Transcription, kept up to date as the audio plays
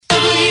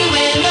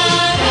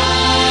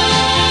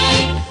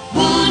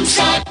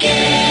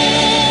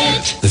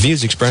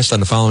views expressed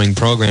on the following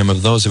program are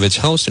those of its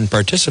host and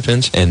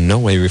participants and in no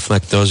way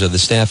reflect those of the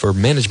staff or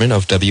management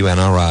of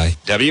WNRI.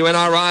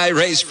 WNRI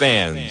race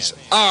fans,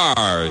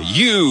 are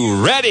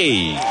you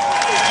ready?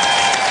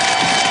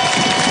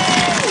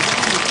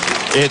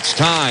 It's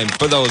time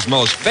for those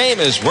most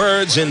famous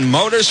words in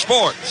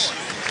motorsports.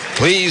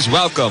 Please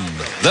welcome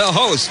the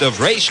host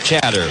of Race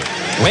Chatter,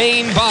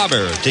 Wayne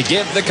Barber, to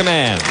give the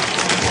command.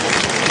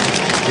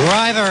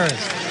 Drivers,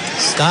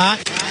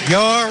 start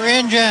your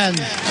engine.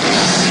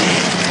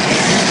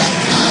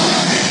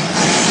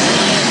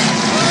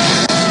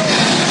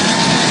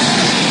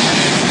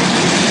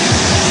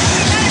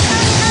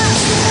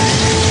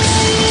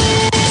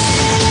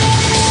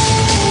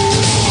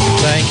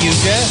 Thank you,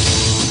 Jeff.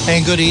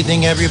 And good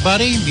evening,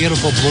 everybody.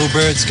 Beautiful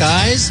bluebird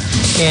skies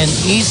in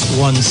East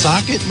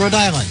Woonsocket, Rhode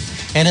Island.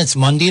 And it's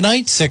Monday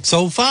night,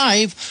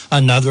 6:05,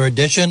 another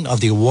edition of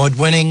the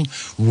award-winning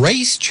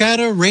Race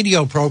Chatter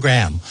radio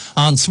program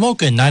on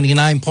Smokin'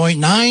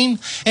 99.9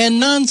 and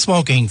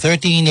non-smoking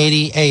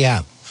 1380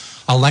 AM.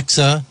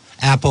 Alexa,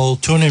 Apple,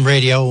 TuneIn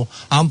Radio,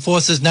 Armed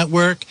Forces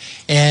Network,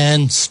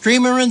 and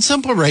Streamer and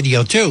Simple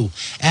Radio, too.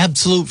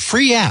 Absolute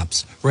free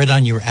apps right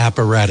on your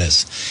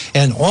apparatus.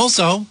 And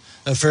also,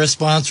 the first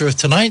sponsor of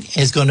tonight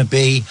is going to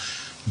be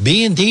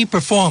B&D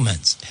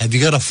Performance. Have you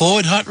got a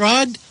Ford hot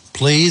rod?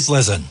 Please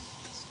listen.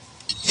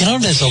 You know,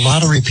 there's a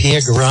lot of repair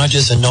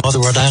garages in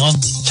Northern Rhode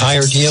Island,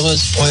 tire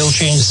dealers, oil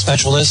change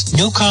specialists,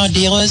 new car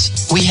dealers.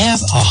 We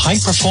have a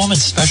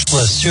high-performance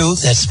specialist, too,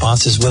 that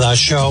sponsors with our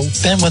show.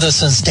 Been with us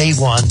since day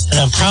one, and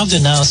I'm proud to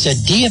announce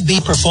that D&B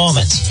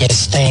Performance is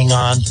staying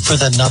on for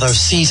another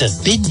season.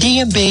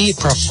 D&B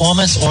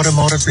Performance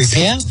Automotive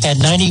Repair at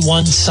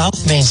 91 South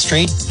Main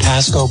Street,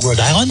 Pasco, Rhode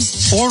Island,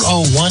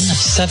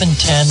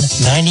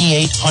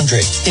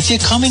 401-710-9800. If you're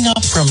coming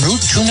up from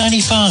Route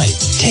 295,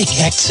 take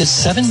exit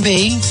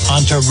 7B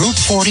onto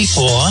Route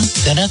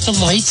 44, then at the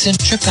lights in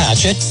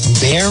Chepachet,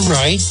 bear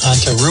right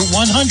onto Route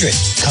 100.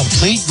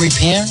 Complete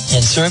repair and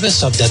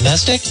service of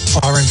domestic,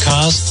 foreign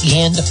cars,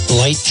 and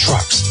light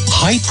trucks.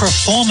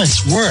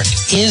 High-performance work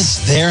is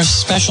their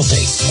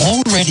specialty.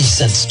 Already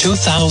since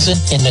 2000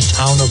 in the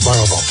town of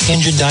Barber.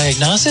 Engine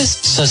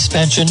diagnosis,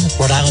 suspension,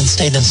 Rhode Island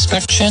State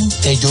inspection.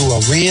 They do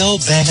a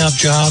real bang-up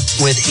job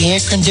with air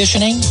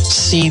conditioning,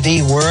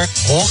 CV work,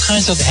 all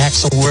kinds of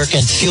axle work,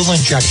 and fuel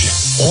injection.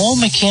 All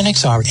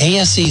mechanics are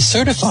ASE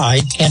certified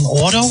and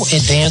auto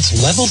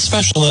advanced level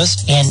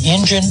specialists in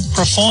engine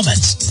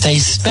performance. They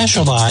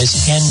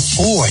specialize in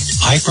Ford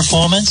high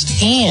performance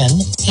and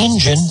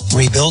engine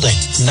rebuilding.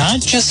 Not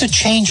just a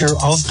changer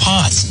of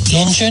parts.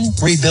 Engine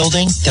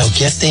rebuilding, they'll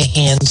get their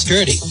hands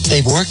dirty.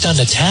 They've worked on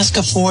the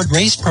Tasca Ford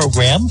race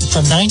program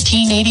from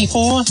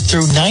 1984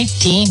 through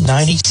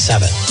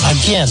 1997.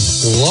 Again,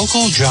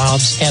 local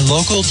jobs and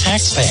local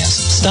taxpayers.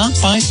 Stop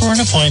by for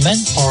an appointment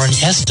or an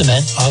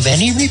estimate of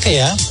any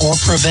repair or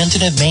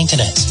preventative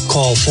maintenance.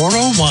 Call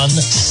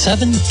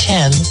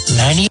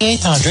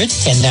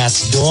 401-710-9800, and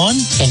that's Dawn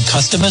in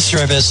customer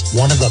service,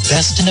 one of the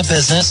best in the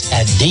business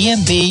at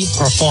D&B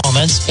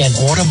Performance and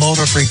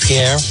Automotive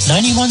Repair,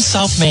 91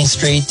 South Main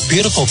Street,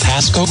 beautiful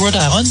Pasco, Rhode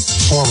Island,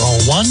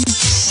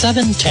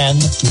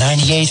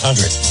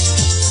 401-710-9800.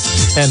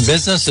 And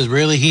business is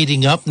really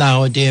heating up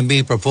now at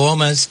D&B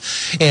Performance.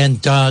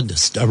 And a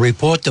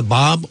report to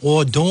Bob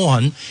or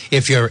Dawn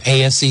if you're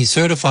ASE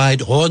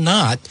certified or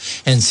not,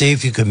 and see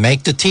if you can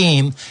make the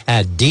team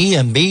at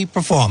D&B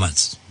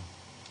Performance.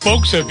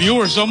 Folks, if you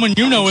or someone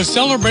you know is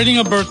celebrating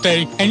a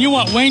birthday and you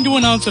want Wayne to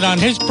announce it on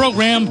his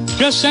program,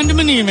 just send him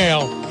an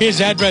email.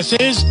 His address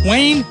is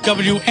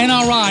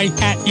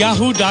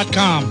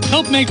WayneWNRI@yahoo.com.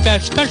 Help make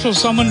that special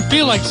someone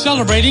feel like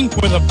celebrating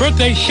with a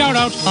birthday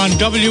shout-out on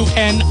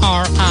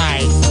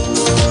WNRI.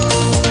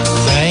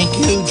 Thank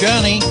you,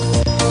 Johnny.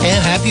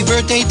 And happy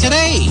birthday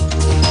today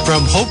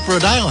from Hope,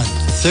 Rhode Island.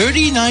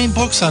 39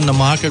 books on the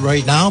market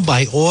right now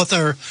by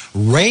author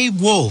Ray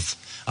Wolf.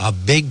 A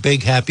big,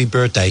 big happy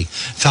birthday.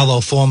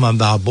 Fellow former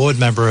board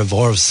member of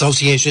our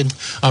Association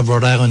of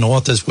Rhode Island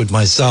Authors with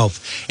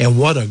myself. And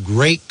what a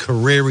great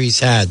career he's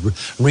had,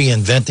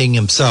 reinventing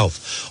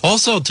himself.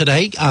 Also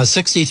today,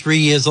 63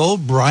 years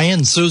old,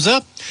 Brian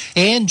Souza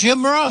and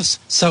Jim Ross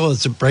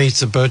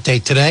celebrates a birthday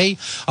today,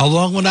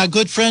 along with our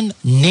good friend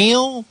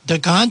Neil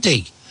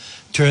DeConte.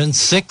 Turned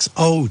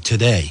 60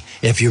 today.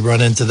 If you run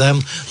into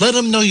them, let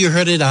them know you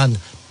heard it on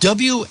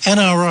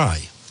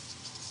WNRI.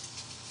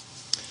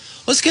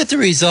 Let's get the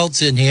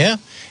results in here,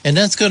 and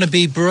that's going to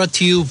be brought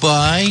to you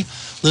by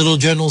Little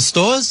General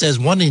Stores. There's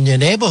one in your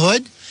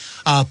neighborhood.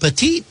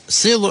 Petite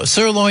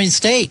sirloin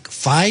steak,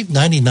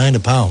 $5.99 a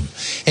pound.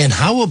 And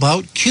how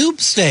about cube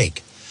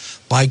steak?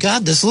 By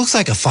God, this looks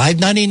like a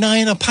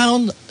 $5.99 a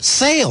pound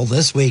sale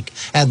this week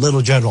at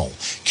Little General.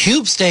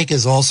 Cube steak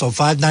is also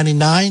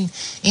 $5.99,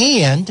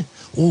 and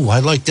ooh, I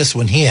like this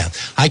one here.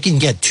 I can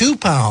get 2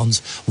 pounds,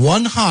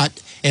 one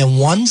hot and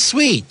one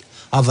sweet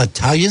of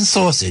Italian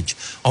sausage,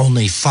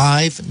 only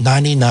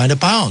 $5.99 a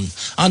pound.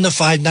 On the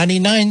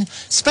 $5.99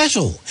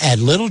 special at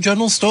Little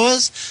General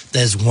Stores,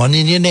 there's one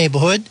in your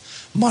neighborhood.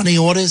 money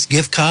orders,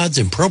 gift cards,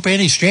 and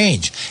propane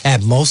exchange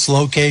at most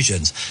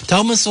locations.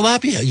 Tell Mr.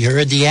 Lapia you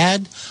heard the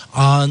ad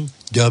on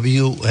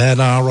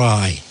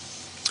WNRI.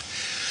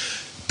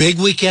 Big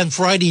weekend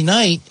Friday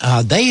night.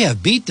 They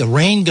have beat the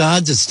rain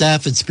gods at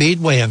Stafford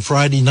Speedway on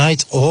Friday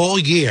nights all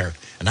year.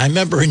 And I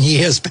remember in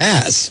years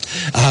past,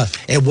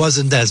 it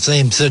wasn't that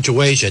same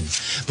situation.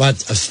 But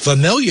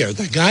familiar,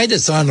 the guy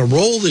that's on the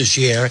roll this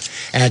year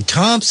at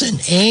Thompson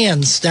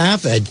and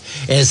Stafford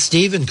is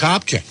Stephen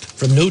Kopchik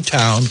from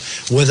Newtown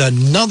with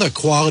another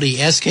quality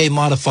SK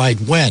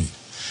modified win.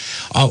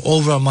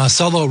 Over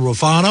Marcelo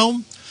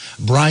Rufano,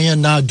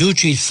 Brian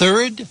Ducci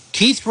third.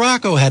 Keith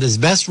Rocco had his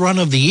best run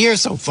of the year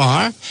so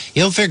far.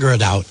 He'll figure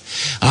it out.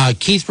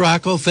 Keith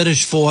Rocco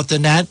finished fourth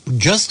in that,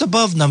 just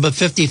above number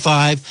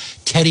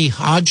 55, Teddy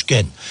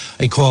Hodgkin.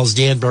 He calls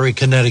Danbury,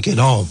 Connecticut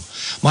home.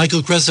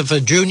 Michael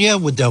Christopher Jr.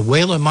 with the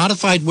Whalen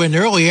modified win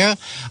earlier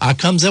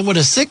comes in with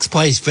a sixth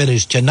place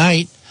finish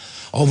tonight.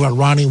 Over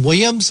Ronnie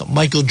Williams,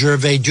 Michael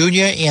Gervais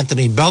Jr.,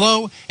 Anthony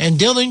Bello, and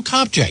Dylan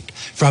Kopchik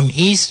from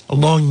East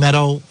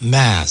Longmeadow,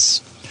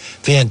 Mass.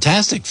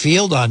 Fantastic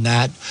field on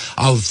that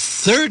of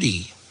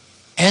 30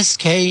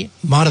 SK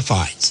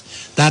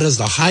modifieds. That is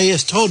the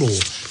highest total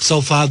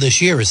so far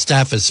this year at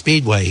Stafford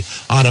Speedway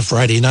on a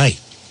Friday night.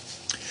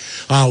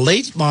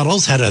 Late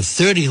models had a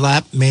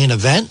 30-lap main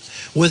event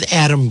with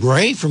Adam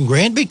Gray from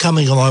Granby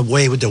coming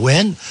away with the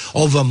win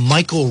over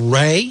Michael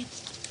Ray.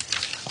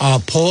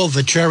 Paul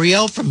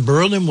Vicerio from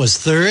Berlin was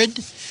third.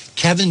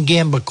 Kevin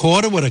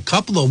Gambacorta with a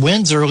couple of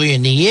wins early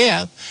in the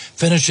year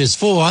finishes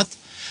fourth.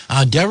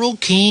 Daryl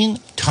Keene,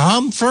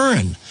 Tom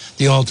Fern,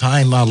 the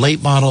all-time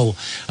late model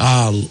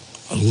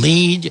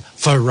lead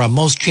for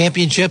most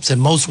championships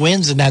and most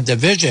wins in that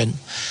division.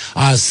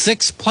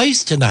 Sixth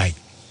place tonight.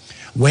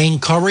 Wayne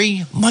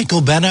Curry,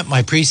 Michael Bennett,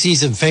 my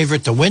preseason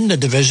favorite to win the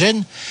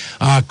division.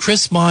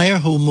 Chris Meyer,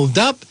 who moved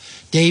up.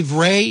 Dave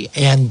Ray,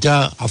 and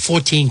a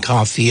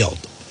 14-car field.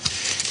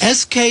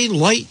 SK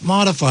Light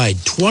Modified,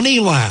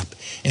 20-lap.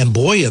 And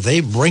boy, are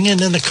they bringing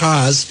in the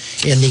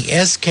cars in the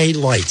SK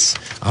Lights.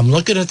 I'm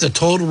looking at the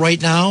total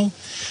right now.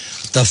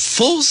 The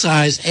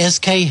full-size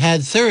SK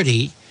had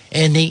 30,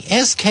 and the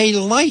SK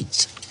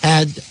Lights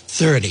had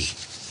 30.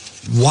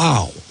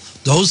 Wow,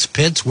 those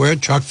pits were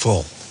chock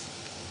full.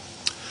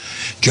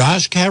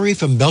 Josh Carey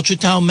from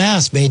Belchertown,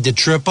 Mass. made the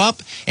trip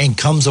up and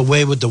comes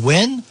away with the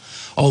win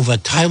over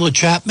Tyler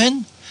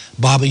Chapman,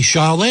 Bobby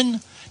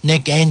Sharlin,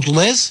 Nick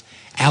Angelis,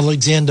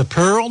 Alexander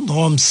Pearl,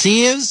 Norm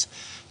Sears,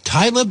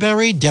 Tyler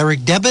Berry, Derek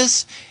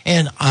Debus,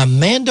 and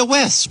Amanda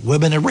West,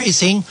 Women in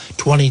Racing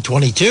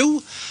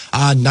 2022,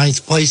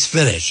 ninth place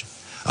finish.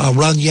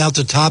 Run you out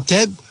the top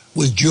 10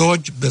 with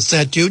George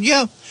Bissett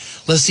Jr.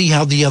 Let's see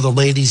how the other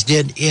ladies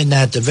did in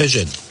that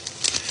division.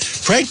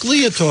 Frank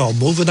Leotal,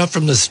 moving up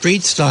from the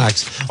street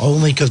stocks,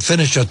 only could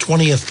finish a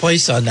 20th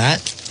place on that.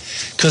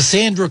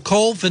 Cassandra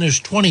Cole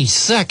finished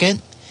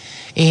 22nd,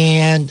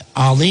 and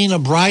Alina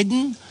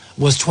Bryden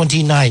was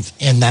 29th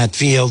in that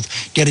field,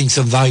 getting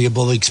some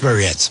valuable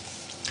experience.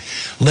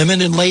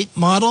 Limited late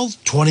model,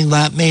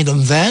 20-lap maiden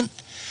event.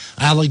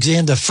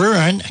 Alexander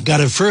Fern got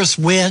her first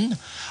win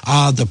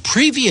the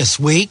previous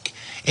week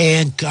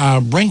and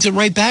brings it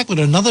right back with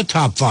another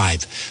top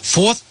five.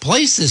 Fourth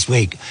place this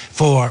week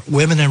for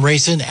Women in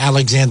Racing,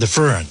 Alexander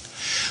Fern.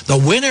 The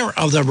winner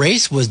of the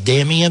race was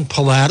Damian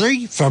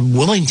Palatri from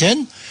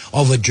Willington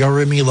over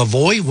Jeremy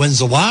Lavoie, wins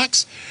the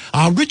locks.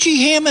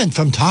 Richie Hammond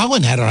from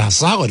Tolland had a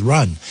solid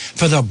run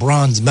for the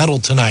bronze medal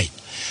tonight.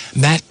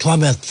 Matt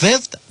Clement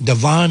 5th,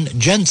 Devon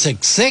Jensick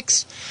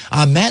 6th,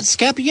 Matt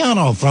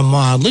Scapiano from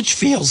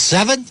Litchfield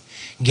 7th,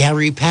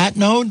 Gary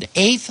Patnode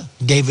 8th,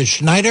 David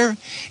Schneider,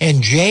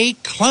 and Jay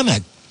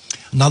Clement.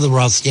 Another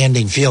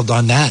outstanding field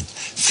on that.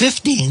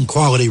 15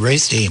 quality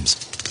race teams.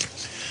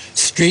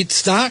 Street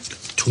stock,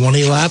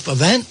 20-lap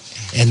event,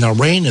 and the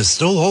rain is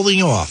still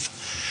holding off.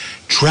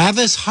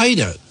 Travis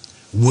Hyder,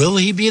 will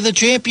he be the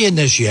champion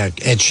this year?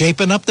 It's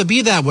shaping up to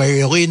be that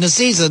way early in the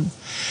season.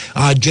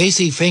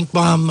 J.C.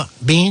 Finkbaum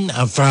Bean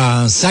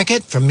from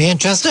second from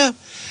Manchester.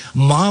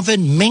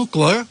 Marvin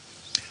Minkler,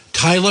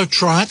 Tyler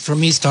Trott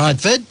from East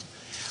Hartford.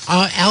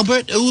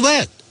 Albert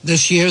Ouellette,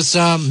 this year's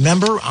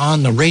member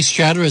on the Race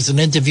Chatter, as an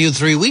interview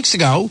 3 weeks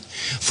ago,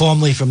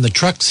 formerly from the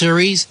Truck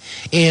Series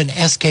and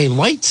SK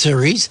Light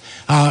Series,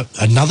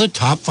 another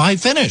top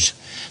five finish.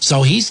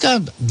 So he's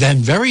been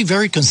very,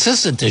 very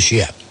consistent this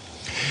year.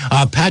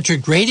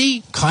 Patrick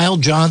Grady, Kyle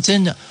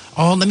Johnson.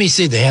 Oh, let me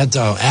see. They had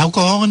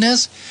alcohol in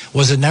this.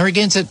 Was it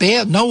Narragansett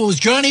Bay? No, it was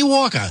Johnny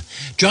Walker.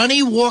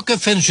 Johnny Walker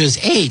finishes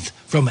 8th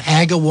from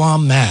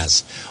Agawam,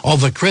 Mass.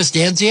 Over Chris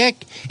Danziak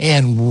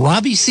and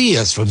Robbie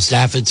Sears from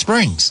Stafford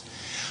Springs.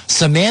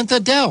 Samantha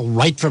Dell,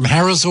 right from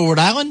Harrisville, Rhode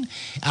Island,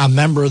 a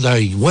member of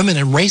the Women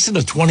in Racing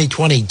of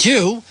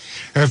 2022.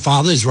 Her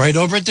father's right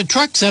over at the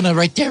Truck Center,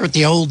 right there at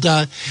the old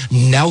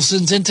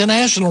Nelson's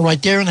International,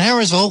 right there in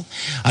Harrisville.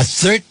 A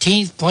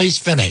 13th place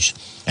finish.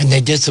 And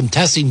they did some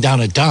testing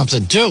down at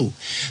Thompson, too.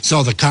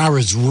 So the car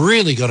is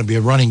really going to be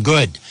running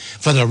good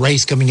for the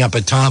race coming up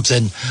at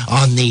Thompson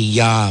on the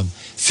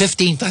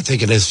 15th, I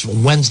think it is,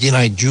 Wednesday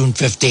night, June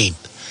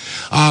 15th.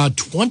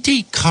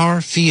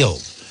 20-car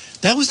field.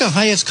 That was the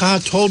highest car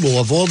total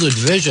of all the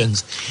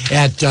divisions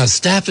at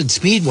Stafford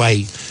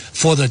Speedway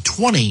for the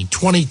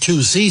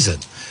 2022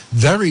 season.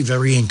 Very,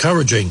 very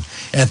encouraging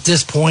at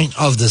this point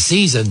of the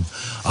season,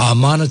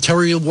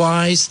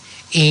 monetary-wise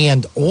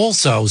and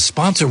also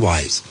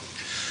sponsor-wise.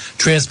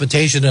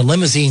 Transportation and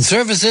limousine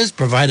services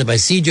provided by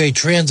CJ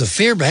Trans of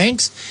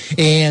Fairbanks.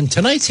 And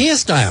tonight's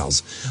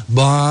hairstyles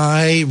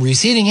by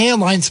receding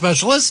hairline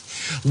specialist,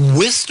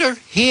 Wister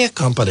Hair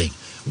Company.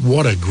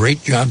 What a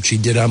great job she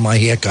did on my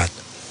haircut.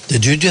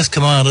 Did you just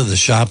come out of the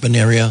shopping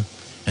area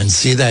and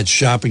see that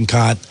shopping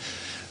cart?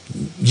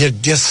 You're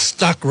just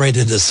stuck right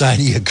in the side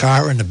of your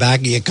car, in the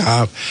back of your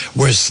car.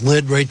 We're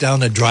slid right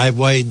down the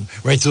driveway,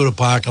 right through the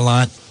parking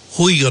lot.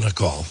 Who are you going to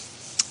call?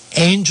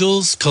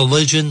 Angels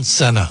Collision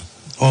Center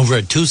over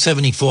at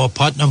 274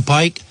 Putnam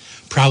Pike.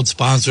 Proud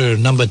sponsor of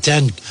number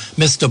 10,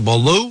 Mr.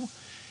 Ballou.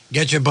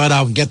 Get your butt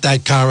out and get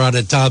that car out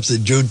of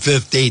Thompson June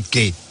 15th,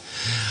 Keith.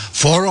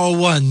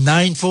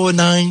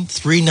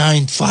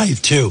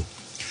 401-949-3952.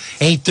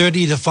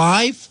 8:30 to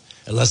 5,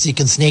 unless you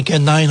can sneak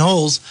in 9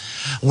 holes.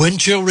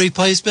 Windshield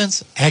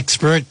replacements,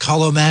 expert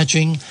color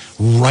matching,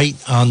 right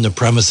on the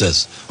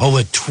premises.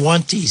 Over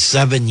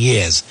 27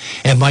 years.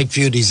 And Mike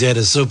Feudy's there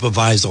to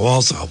supervise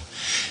also.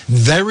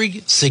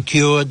 Very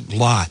secured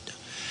lot.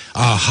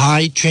 A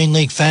high chain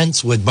link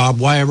fence with barbed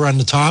wire on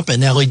the top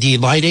and LED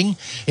lighting.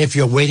 If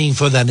you're waiting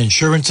for that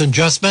insurance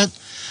adjustment,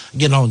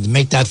 to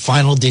make that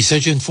final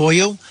decision for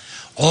you.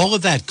 All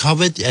of that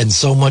covered and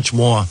so much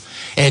more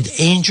at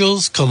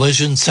Angels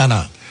Collision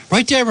Center.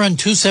 Right there on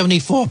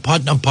 274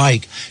 Putnam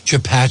Pike,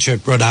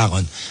 Chepachet, Rhode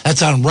Island.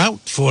 That's on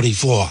Route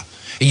 44.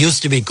 It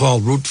used to be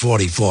called Route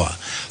 44.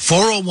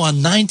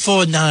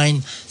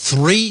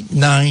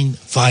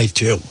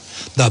 401-949-3952.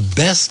 The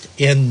best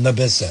in the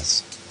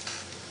business.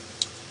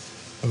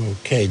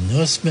 Okay,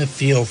 North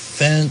Smithfield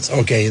fence.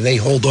 Okay, they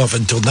hold off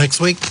until next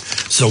week,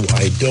 so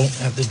I don't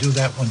have to do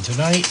that one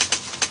tonight.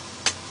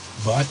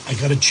 But I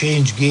got to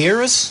change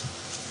gears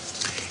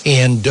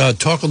and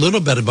talk a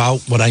little bit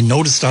about what I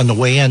noticed on the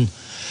way in.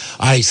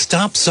 I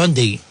stopped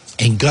Sunday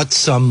and got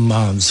some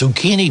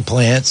zucchini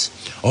plants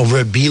over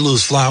at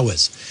Belu's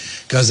Flowers.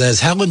 Because as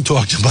Helen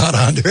talked about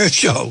on her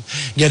show,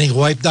 getting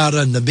wiped out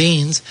on the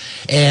beans,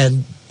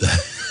 and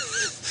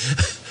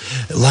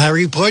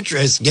Larry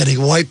Portress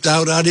getting wiped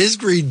out on his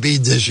green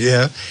beans this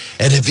year.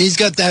 And if he's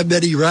got that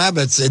many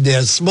rabbits and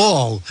they're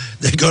small,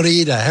 they're going to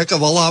eat a heck of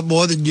a lot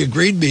more than your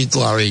green beans,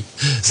 Larry.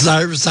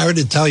 Sorry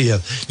to tell you,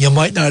 you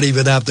might not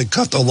even have to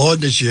cut the lawn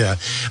this year.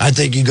 I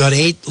think you got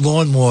 8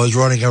 lawnmowers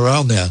running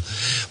around there.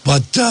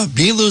 But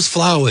Belu's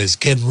Flowers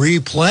can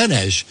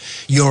replenish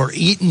your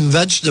eaten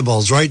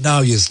vegetables. Right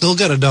now, you still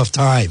got enough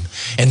time.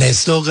 And they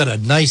still got a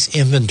nice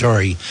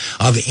inventory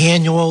of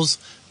annuals,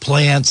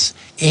 plants,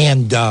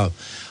 and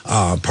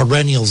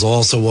perennials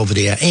also over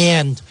there.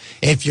 And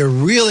if you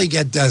really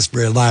get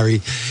desperate,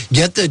 Larry,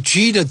 get the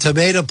cheetah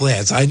tomato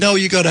plants. I know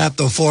you're going to have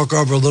to fork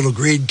over a little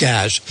green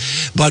cash,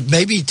 but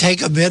maybe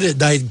take them in at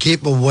night and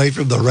keep them away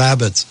from the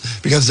rabbits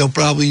because they'll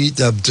probably eat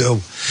them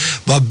too.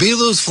 But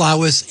Belu's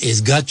Flowers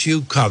has got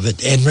you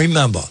covered. And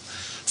remember,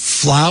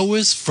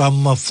 flowers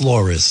from a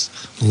florist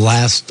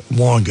last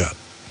longer.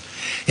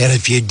 And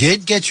if you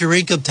did get your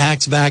income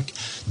tax back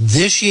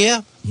this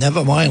year,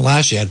 never mind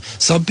last year,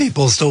 some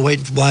people are still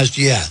waiting for last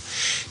year.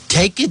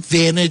 Take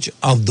advantage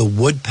of the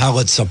wood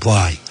pellet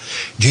supply.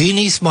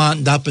 Jeannie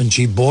smartened up and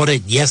she bought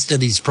it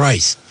yesterday's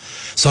price.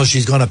 So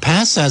she's going to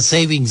pass that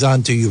savings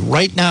on to you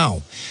right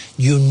now.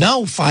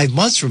 5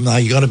 months from now,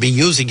 you're going to be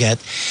using it.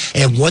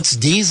 And what's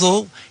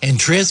diesel and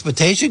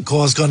transportation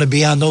costs going to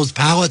be on those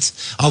pallets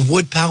of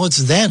wood pallets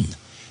then?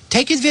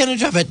 Take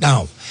advantage of it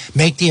now.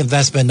 Make the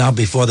investment now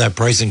before that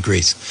price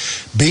increase.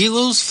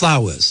 Belu's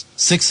Flowers,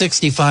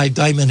 665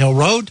 Diamond Hill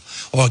Road,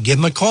 or give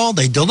them a call.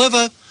 They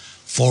deliver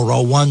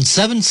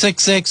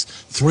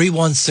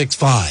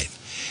 401-766-3165.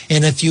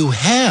 And if you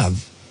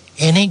have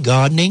any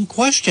gardening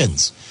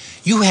questions,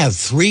 you have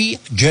 3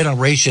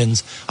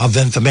 generations of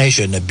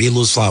information at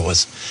Belu's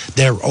Flowers.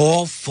 They're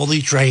all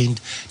fully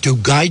trained to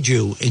guide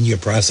you in your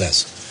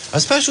process,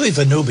 especially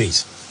for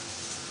newbies.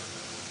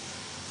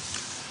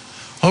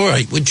 All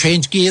right, we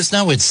change gears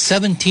now. It's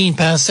 17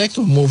 past 6.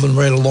 We're moving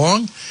right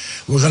along.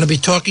 We're going to be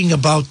talking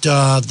about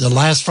the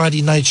last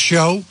Friday night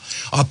show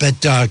up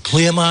at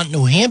Claremont,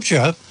 New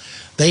Hampshire.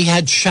 They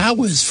had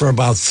showers for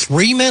about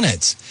 3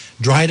 minutes,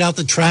 dried out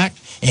the track,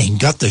 and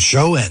got the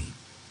show in.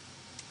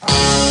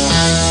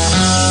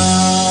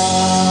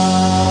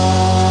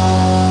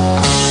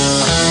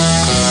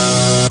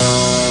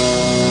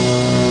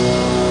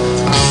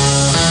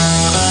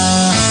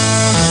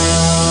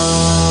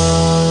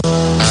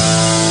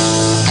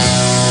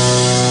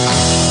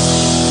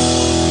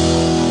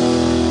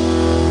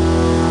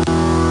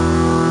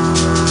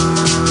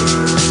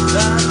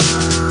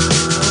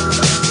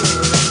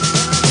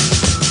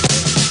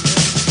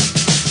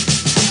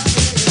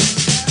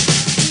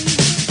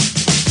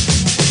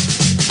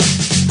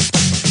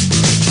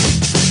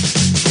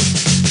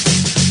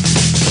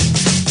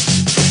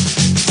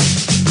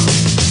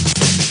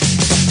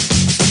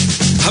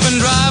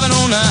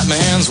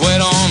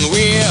 sweat on the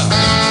wheel.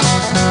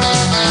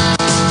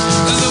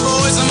 There's a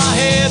voice in my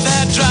head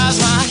that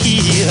drives my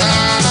heel.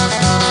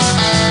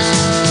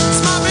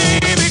 It's my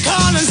baby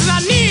calling, says I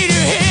need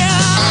you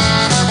here.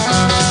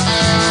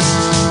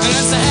 And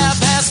it's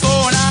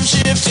 4:30 and I'm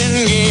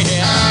shifting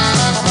gear.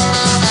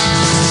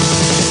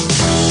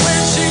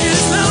 When she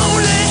gets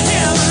lonely,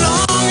 yeah, the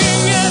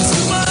longing gets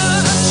too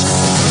much.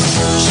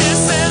 She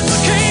said the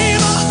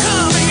cable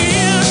coming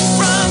in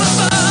from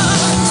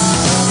above.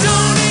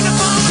 Don't need to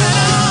pump it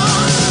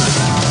on.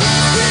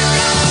 We've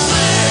got a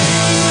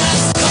flame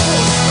that's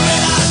cold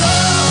with our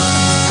love.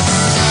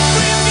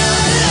 We've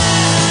got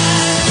light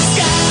in the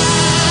sky.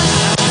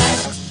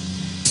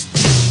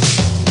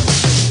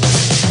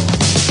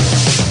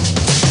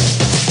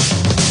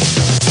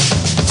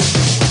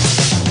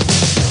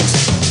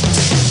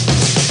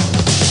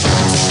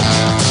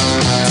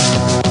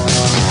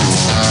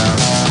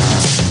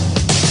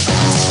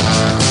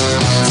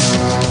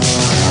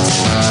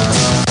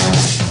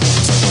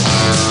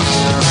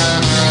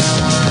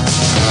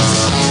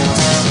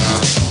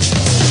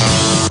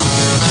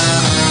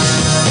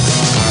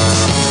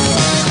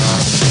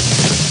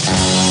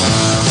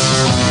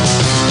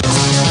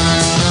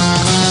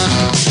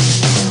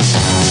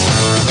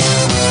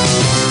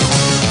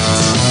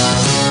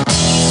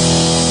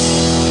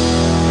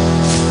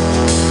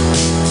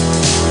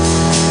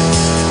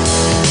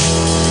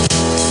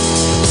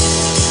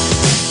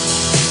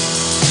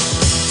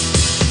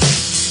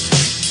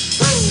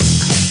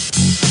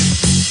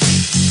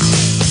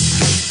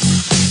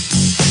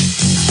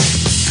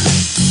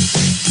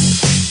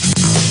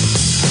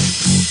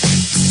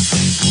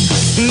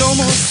 No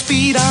more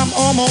speed, I'm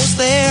almost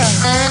there.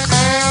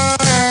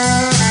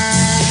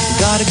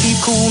 Gotta keep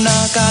cool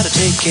now, gotta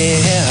take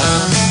care.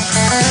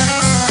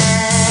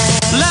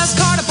 Last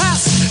car to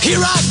pass,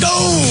 here I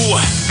go.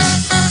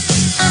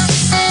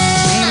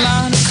 And the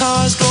line of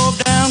cars drove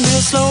down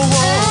real slow.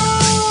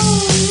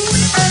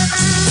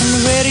 And the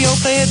radio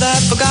played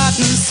that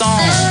forgotten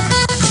song.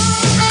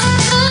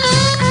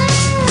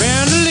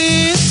 Brenda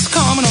Lee's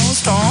coming on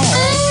strong.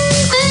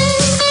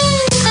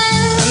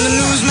 And the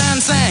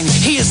newsman sang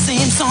his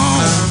same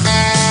song.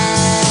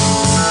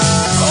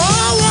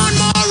 Oh, one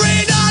more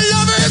radar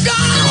lover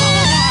gone.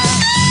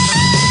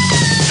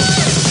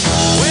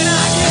 When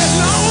I get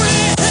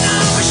lonely and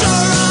I'm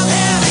sure I've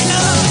had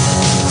enough,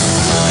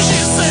 she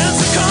says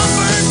the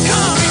comfort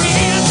coming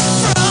in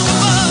from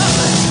above.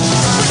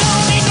 We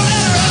don't need to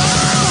let her on.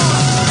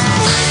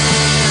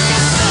 We've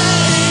got a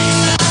thing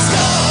that's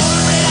called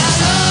radar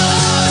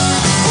love.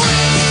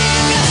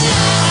 We've got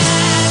light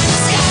in the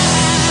sky.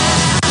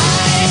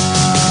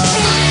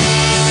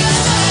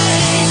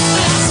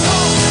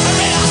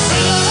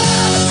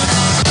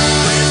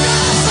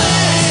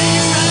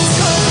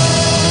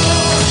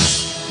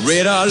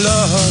 Radar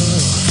love.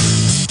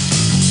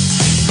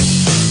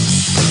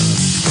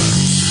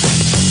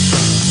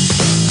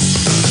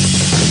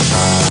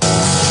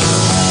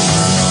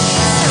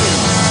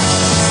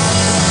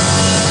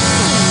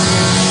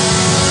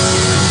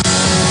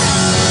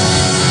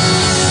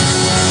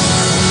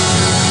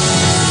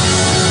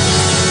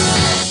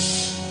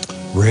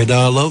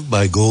 Radar Love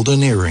by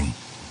Golden Earring.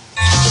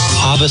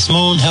 Harvest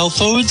Moon Health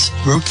Foods,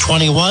 Route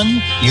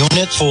 21,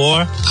 Unit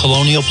 4,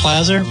 Colonial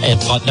Plaza in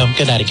Putnam,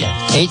 Connecticut.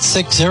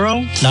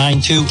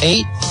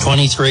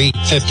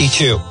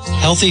 860-928-2352.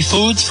 Healthy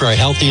foods for a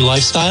healthy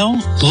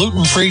lifestyle.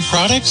 Gluten-free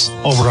products.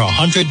 Over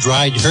 100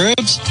 dried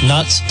herbs,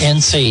 nuts,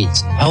 and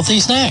seeds. Healthy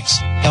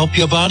snacks. Help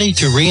your body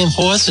to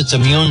reinforce its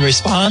immune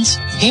response.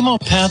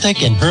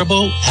 Hemopathic and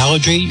herbal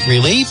allergy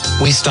relief.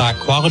 We stock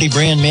quality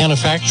brand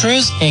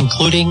manufacturers,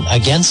 including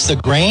Against the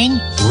Grain,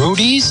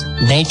 Rudy's,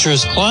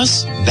 Nature's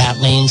Plus,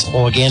 Vatline's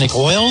Organic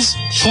Oils,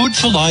 Food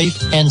for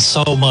Life, and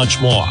so much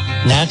more.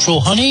 Natural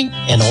honey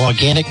and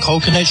organic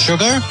coconut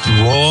sugar,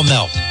 raw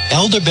milk.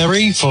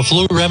 Elderberry for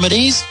flu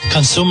remedies.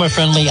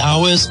 Consumer-friendly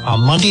hours are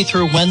Monday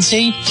through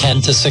Wednesday,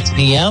 10 to 6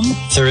 p.m.,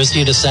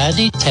 Thursday to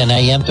Saturday, 10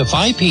 a.m. to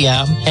 5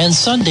 p.m., and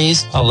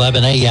Sundays,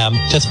 11 a.m.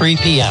 to 3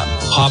 p.m.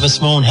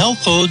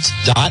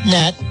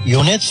 HarvestMoonHealthFoods.net,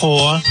 Unit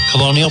 4,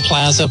 Colonial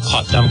Plaza,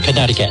 Putnam,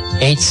 Connecticut.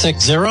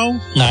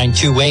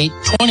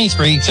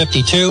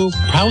 860-928-2352.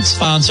 Proud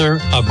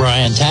sponsor of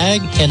Brian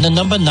Tagg and the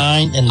number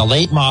 9 in the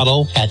late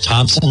model at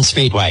Thompson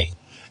Speedway.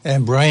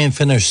 And Brian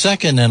finished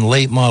second in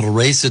late model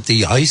race at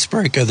the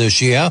Icebreaker this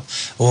year,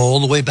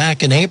 all the way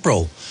back in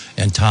April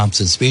in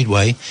Thompson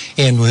Speedway.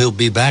 And he'll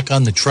be back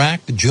on the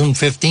track June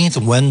 15th,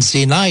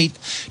 Wednesday night,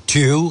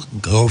 to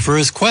go for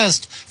his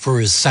quest for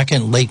his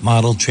second late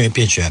model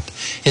championship.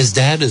 His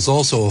dad is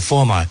also a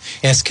former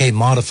SK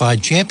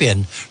Modified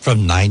champion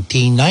from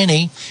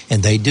 1990,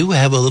 and they do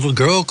have a little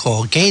girl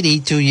called Katie,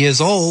 2 years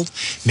old.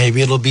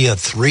 Maybe it'll be a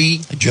 3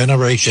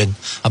 generation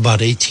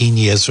about 18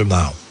 years from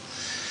now.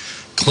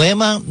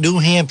 Claremont, New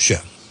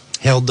Hampshire,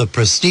 held the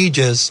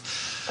prestigious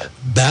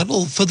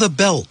Battle for the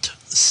Belt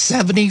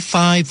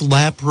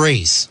 75-lap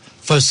race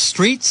for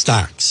street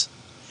stocks.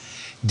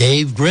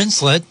 Dave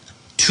Grinslet,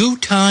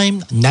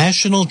 two-time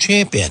national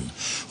champion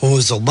who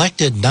was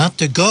elected not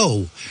to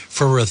go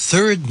for a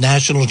third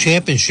national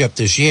championship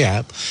this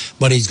year,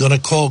 but he's going to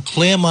call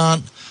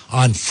Claremont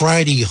on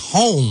Friday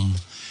home,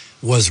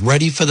 was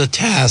ready for the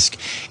task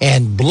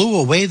and blew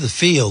away the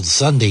field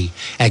Sunday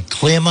at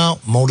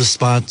Claremont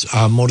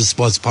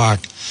Motorsports Park.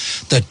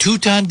 The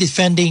two-time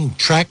defending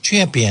track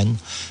champion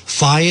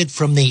fired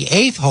from the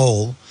 8th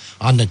hole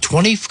on the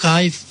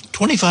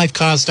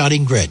 25-car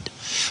starting grid,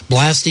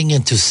 blasting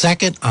into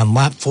second on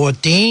lap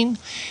 14,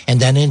 and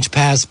then inched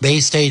past Bay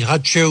State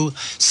hot shoe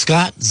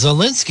Scott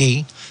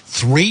Zielinski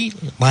 3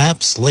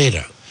 laps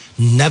later,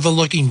 never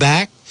looking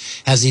back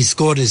as he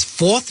scored his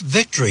 4th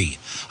victory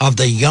of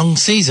the young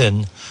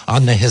season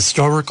on the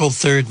historical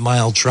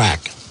 3rd-mile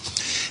track.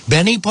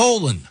 Benny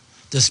Poland,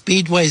 the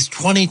Speedway's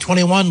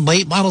 2021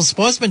 late model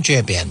sportsman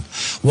champion,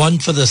 won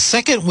for the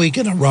 2nd week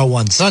in a row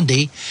on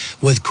Sunday,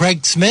 with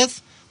Craig Smith.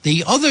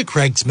 The other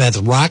Craig Smith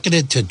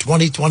rocketed to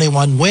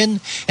 2021 win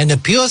in the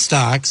Pure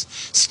Stocks.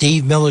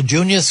 Steve Miller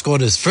Jr.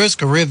 scored his first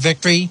career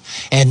victory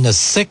in the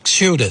 6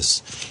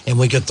 shooters. And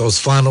we get those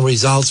final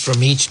results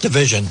from each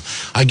division.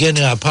 Again,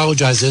 I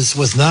apologize. This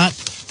was not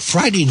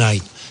Friday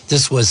night.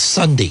 This was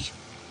Sunday.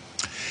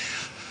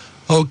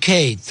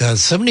 Okay, the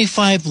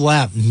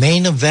 75-lap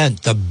main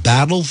event, the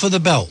Battle for the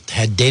Belt,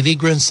 had Davey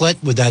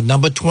Grinslett with that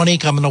number 20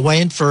 coming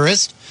away in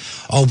first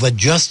over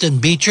Justin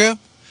Beecher.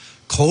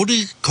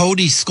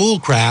 Cody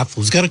Schoolcraft,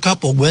 who's got a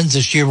couple wins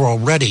this year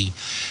already.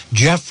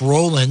 Jeff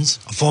Rowlands,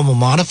 a former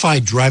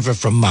modified driver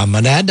from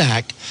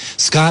Monadnock.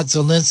 Scott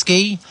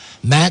Zielinski,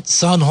 Matt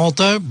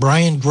Sunhalter,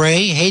 Brian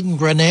Gray, Hayden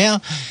Grenier,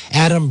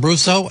 Adam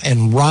Brusso,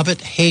 and Robert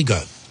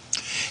Hager.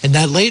 And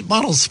that late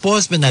model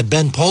sportsman that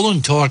Ben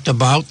Poland talked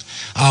about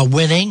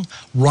winning,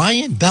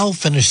 Ryan Bell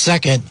finished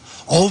second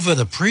over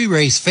the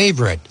pre-race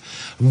favorite,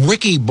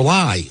 Ricky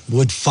Bly,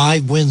 with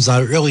 5 wins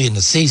early in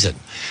the season.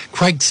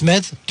 Craig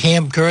Smith,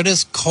 Cam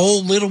Curtis,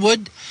 Cole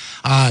Littlewood,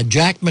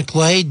 Jack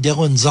McClay,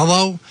 Dylan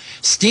Zullo,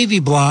 Stevie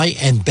Bly,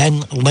 and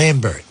Ben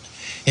Lambert.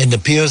 In the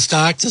Pure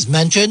Stocks, as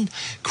mentioned,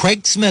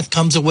 Craig Smith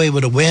comes away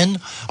with a win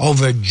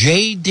over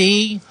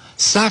J.D.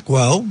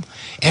 Stockwell,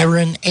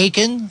 Aaron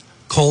Aiken,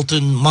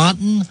 Colton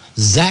Martin,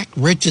 Zach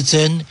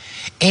Richardson,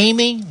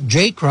 Amy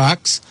J.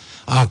 Crocs,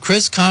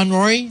 Chris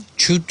Conroy,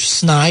 Chute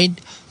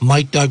Snide,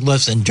 Mike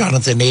Douglas, and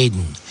Jonathan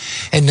Aiden.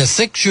 In the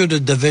 6-shooter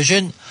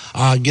division,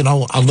 a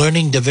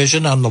learning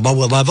division on the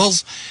lower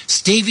levels,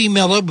 Stevie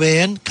Miller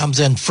Band comes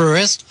in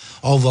first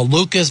over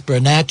Lucas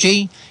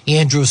Bernacci,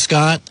 Andrew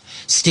Scott,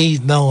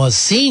 Steve Miller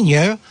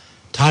Sr.,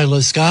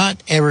 Tyler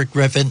Scott, Eric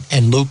Griffin,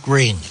 and Luke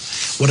Green.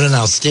 What an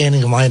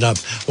outstanding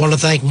lineup. I want to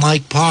thank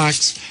Mike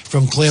Parks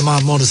from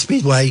Claremont Motor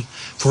Speedway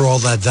for all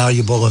that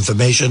valuable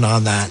information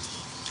on that.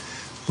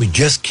 We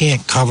just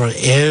can't cover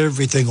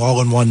everything all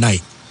in one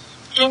night.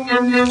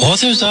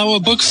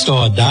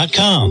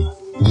 AuthorsHourBookstore.com.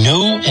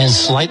 New and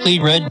slightly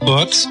read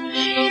books.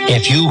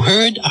 If you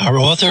heard our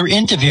author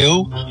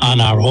interview on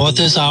our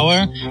Author's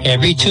Hour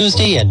every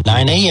Tuesday at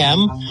 9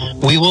 a.m.,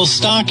 we will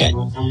stock it.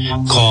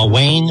 Call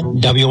Wayne,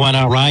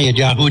 WNRI at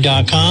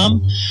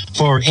yahoo.com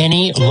for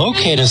any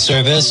locator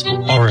service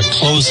or a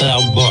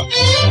closeout book.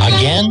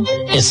 Again,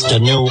 it's the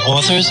new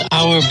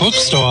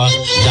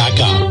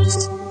AuthorsHourBookstore.com.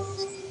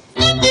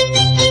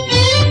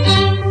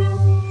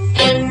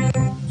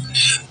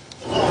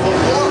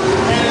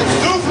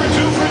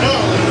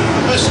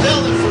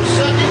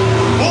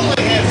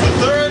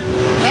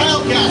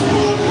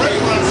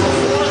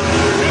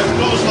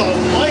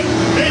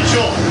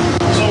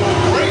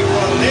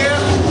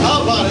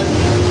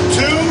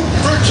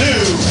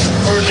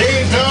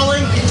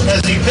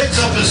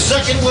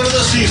 Second win of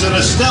the season,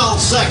 Estelle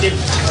second.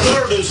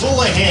 Third is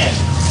Houlihan.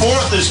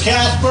 Fourth is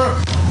Casper.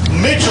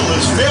 Mitchell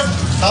is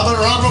fifth. How about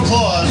a round of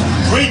applause?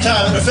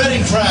 3-time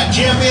defending track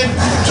champion,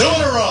 2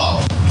 in a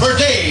row for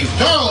Dave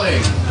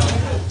Darling.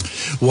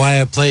 Why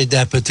I played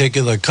that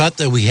particular cut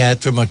that we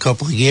had from a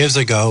couple of years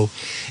ago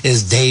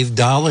is Dave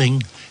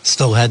Darling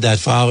still had that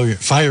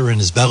fire in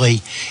his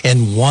belly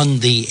and won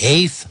the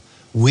 8th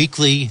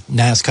weekly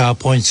NASCAR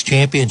Points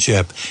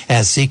Championship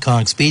at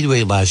Seekonk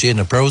Speedway last year in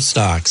the Pro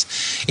Stocks,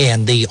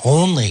 and the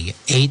only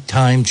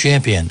 8-time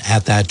champion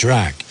at that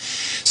track.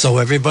 So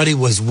everybody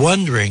was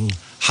wondering,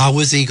 how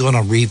is he going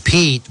to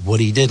repeat what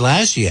he did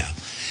last year?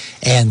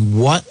 And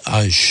what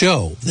a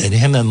show that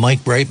him and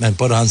Mike Brightman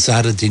put on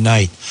Saturday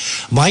night.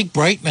 Mike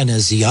Brightman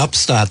is the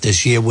upstart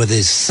this year with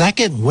his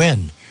 2nd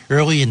win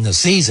early in the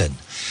season.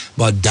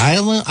 But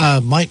Dave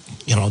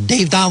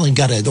Dowling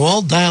got it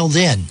all dialed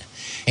in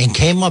and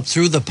came up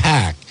through the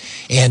pack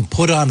and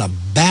put on a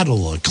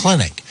battle, a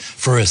clinic,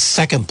 for his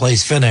 2nd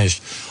place finish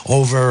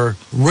over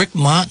Rick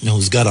Martin,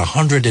 who's got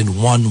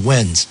 101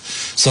 wins.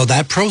 So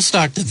that Pro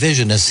Stock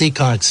division at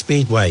Seekonk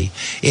Speedway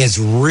is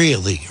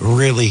really,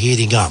 really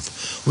heating up.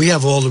 We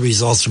have all the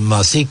results from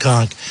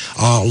Seekonk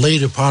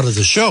later part of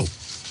the show.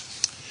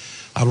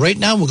 Right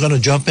now, we're going to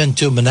jump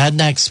into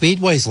Monadnock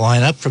Speedway's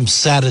lineup from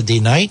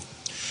Saturday night.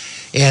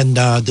 And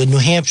the New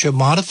Hampshire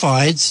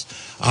Modifieds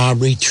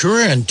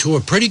return to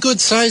a pretty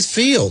good-sized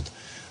field.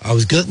 I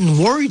was getting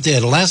worried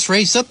there. The last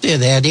race up there,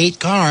 they had 8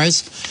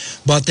 cars,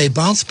 but they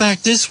bounced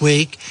back this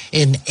week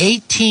in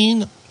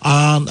 15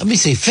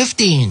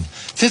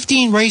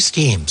 race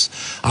teams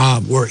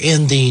were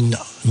in the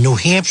New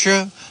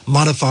Hampshire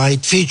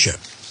Modified Feature.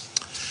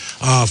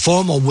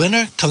 Former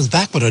winner comes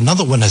back with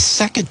another winner,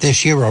 second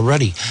this year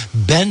already.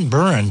 Ben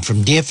Byrne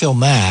from Deerfield,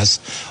 Mass,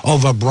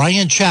 over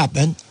Brian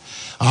Chapman.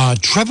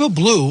 Trevor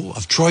Blue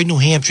of Troy, New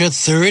Hampshire,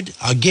 third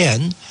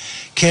again.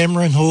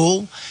 Cameron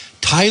Houle.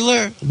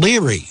 Tyler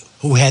Leary,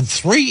 who had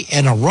 3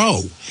 in a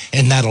row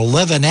in that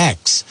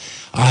 11X,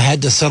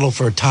 had to settle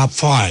for a top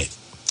 5.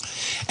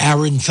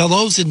 Aaron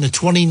Fellows in the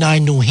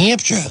 29 New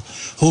Hampshire,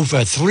 who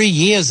for 3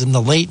 years in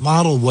the late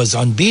model was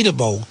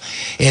unbeatable,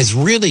 is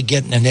really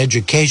getting an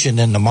education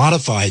in the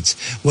modifieds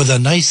with a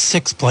nice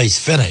 6th-place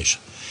finish.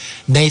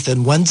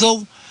 Nathan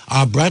Wenzel,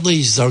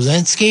 Bradley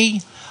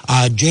Zarzinski,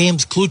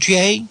 James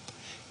Cloutier,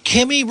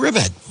 Kimmy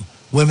Rivet,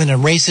 Women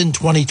in Racing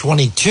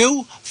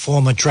 2022,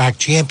 former track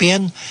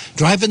champion,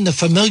 driving the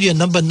familiar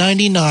number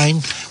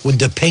 99 with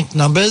the pink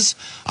numbers,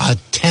 a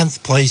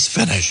 10th place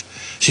finish.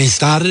 She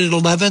started at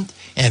 11th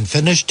and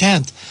finished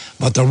 10th,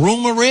 but the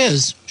rumor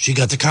is she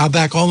got the car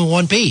back home in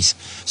one piece.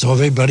 So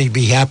everybody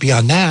be happy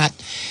on that,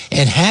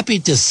 and happy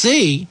to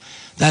see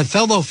that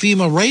fellow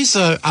female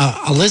racer,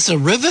 Alyssa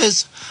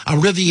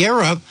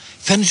Riviera,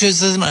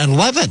 finishes in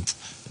 11th,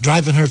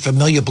 driving her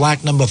familiar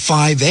black number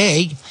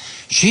 5A.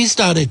 She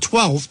started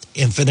 12th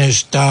and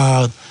finished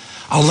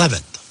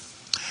 11th.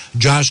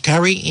 Josh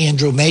Carey,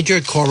 Andrew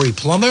Major, Corey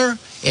Plummer,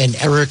 and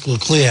Eric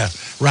Leclerc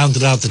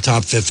rounded out the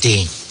top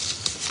 15.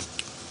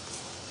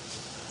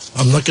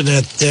 I'm looking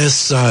at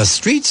this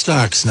street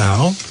stocks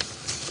now.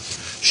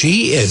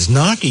 She is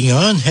knocking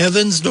on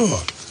heaven's door.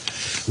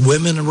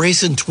 Women in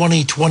Racing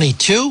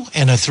 2022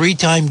 and a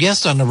 3-time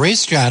guest on the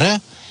race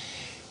chatter,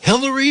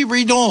 Hillary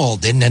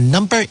Renauld in the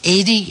number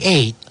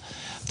 88.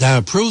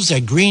 That proves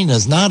that Green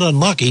is not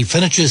unlucky,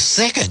 finishes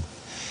second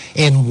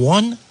in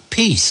one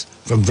piece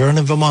from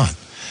Vernon, Vermont.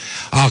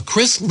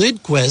 Chris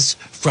Lidquist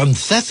from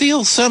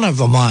Sheffield Center,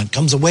 Vermont,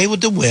 comes away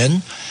with the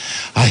win.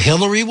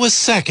 Hillary was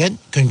second.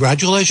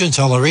 Congratulations,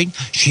 Hillary.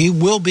 She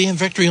will be in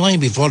victory lane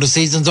before the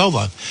season's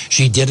over.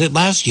 She did it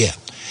last year.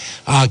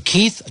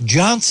 Keith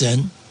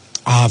Johnson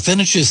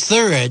finishes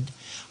third.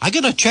 I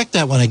got to check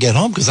that when I get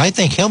home because I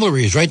think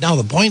Hillary is right now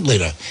the point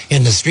leader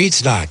in the street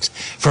stocks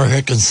for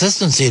her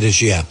consistency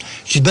this year.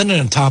 She's been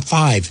in the top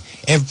 5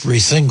 every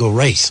single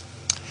race.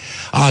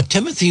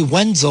 Timothy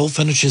Wenzel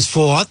finishes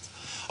fourth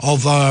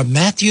over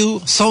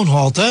Matthew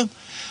Sohnhalter,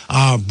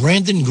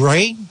 Brandon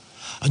Gray,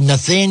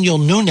 Nathaniel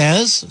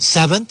Nunez,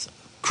 7th,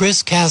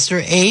 Chris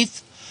Castor,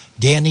 8th,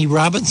 Danny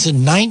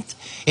Robinson, 9th,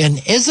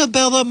 and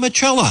Isabella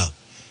Machella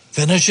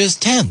finishes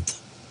 10th.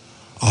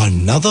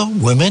 Another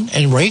women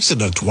in racing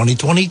of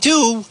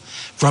 2022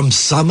 from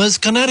Summers,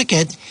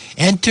 Connecticut,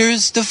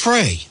 enters the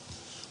fray.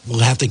 We'll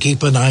have to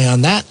keep an eye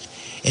on that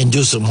and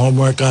do some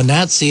homework on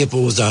that, see if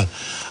it was a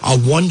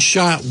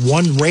one-shot,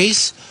 one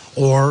race,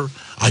 or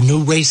a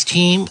new race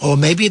team, or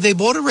maybe they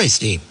bought a race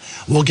team.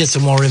 We'll get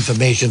some more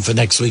information for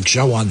next week's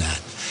show on that.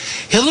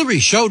 Hillary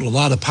showed a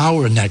lot of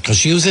power in that because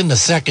she was in the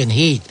second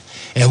heat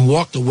and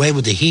walked away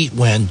with the heat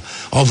win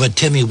over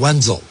Timmy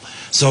Wenzel.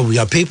 So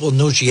people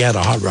knew she had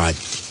a hot ride.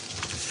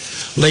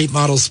 Late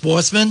model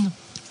sportsman,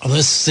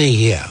 let's see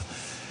here.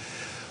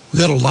 We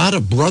got a lot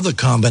of brother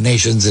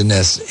combinations in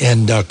this,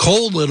 and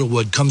Cole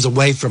Littlewood comes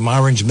away from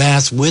Orange,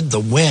 Mass with the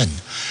win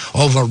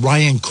over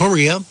Ryan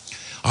Courier.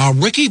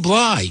 Ricky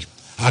Bly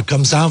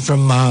comes down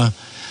from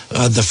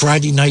the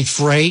Friday night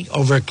fray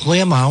over at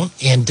Claremont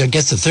and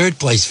gets a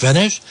third-place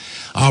finish.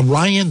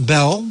 Ryan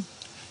Bell,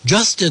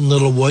 Justin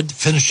Littlewood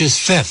finishes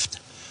 5th.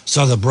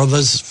 So the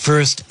brothers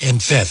 1st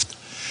and 5th.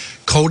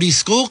 Cody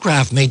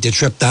Schoolcraft made the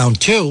trip down,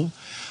 too,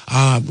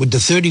 with the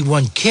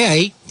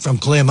 31K from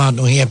Claremont,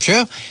 New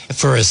Hampshire,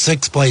 for a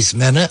 6th-place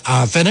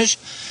finish,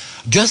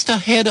 just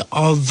ahead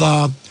of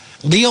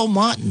Leo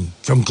Martin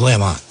from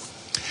Claremont.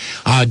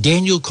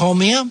 Daniel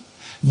Colmier,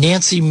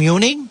 Nancy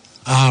Muning,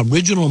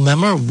 original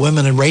member of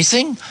Women in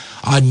Racing,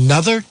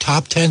 another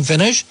top 10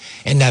 finish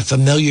in that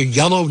familiar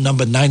yellow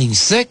number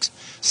 96,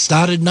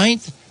 started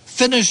 9th,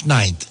 finished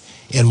 9th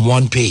in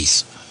one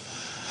piece.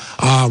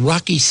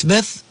 Rocky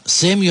Smith,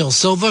 Samuel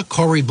Silva,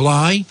 Corey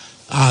Bly,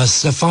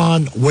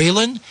 Stefan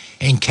Whalen,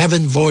 and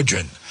Kevin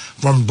Vordren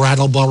from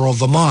Brattleboro,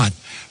 Vermont,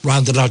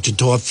 rounded out to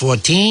top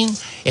 14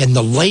 in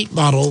the late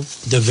model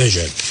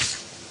division.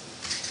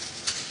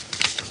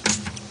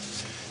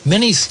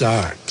 Mini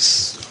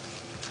stocks.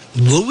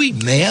 Louis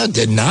Mayer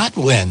did not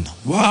win.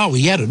 Wow,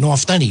 he had an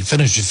off night. He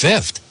finished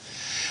 5th.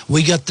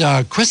 We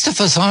got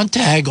Christopher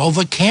Sontag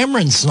over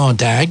Cameron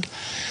Sontag.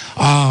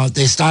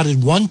 They started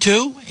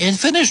 1-2 and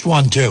finished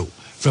 1-2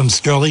 from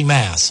Sterling,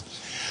 Mass.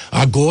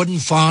 Gordon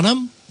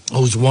Farnham,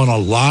 who's won a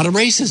lot of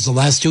races the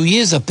last 2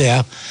 years up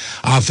there,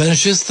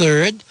 finishes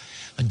 3rd.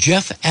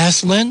 Jeff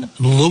Aslin,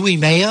 Louis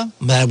Mayer,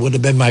 that would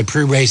have been my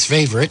pre-race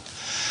favorite,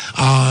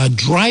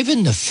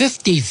 driving the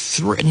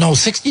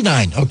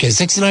 69. Okay,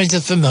 69 is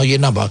a familiar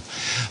number.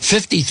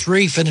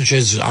 53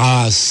 finishes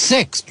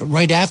 6th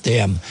right after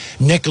him,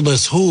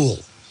 Nicholas Houle.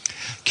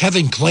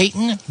 Kevin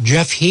Clayton,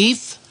 Jeff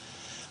Heath.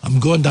 I'm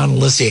going down the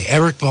list here.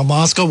 Eric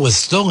Belmosco was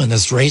still in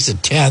this race at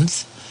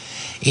 10th.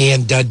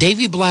 And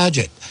Davey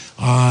Blodgett,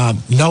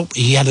 nope,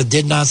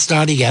 did not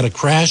start. He had a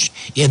crash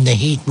in the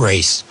heat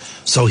race,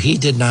 so he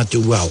did not do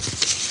well.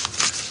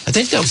 I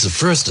think that was the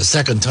first or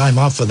second time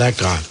off for that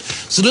car.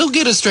 So they'll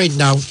get it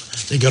straightened out.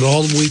 They got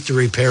all the week to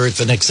repair it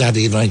for next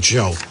Saturday night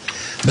show.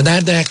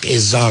 Monadnock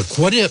is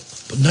quite a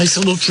nice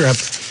little trip,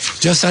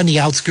 just on the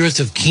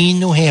outskirts of Keene,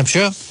 New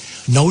Hampshire.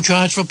 No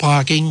charge for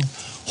parking,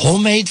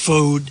 homemade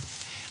food,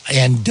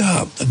 and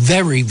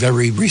very,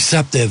 very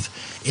receptive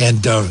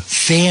and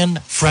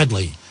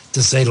fan-friendly,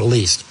 to say the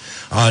least.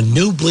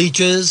 New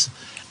bleachers,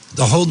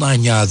 the whole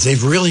 9 yards.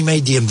 They've really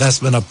made the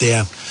investment up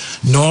there.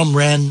 Norm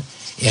Wren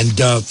and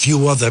a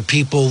few other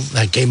people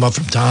that came up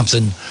from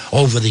Thompson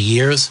over the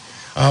years.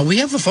 We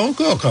have a phone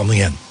call coming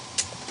in.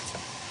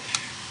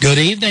 Good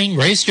evening,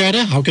 Race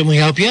Chatter. How can we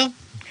help you?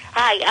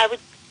 Hi, I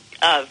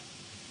was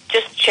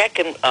just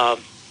checking,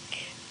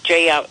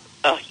 Jay out,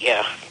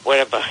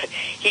 whatever.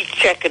 He's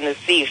checking to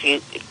see if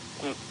you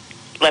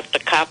left a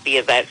copy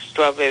of that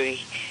strawberry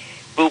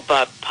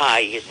rhubarb pie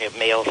in your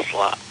mail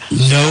slot.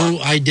 No,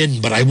 I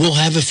didn't, but I will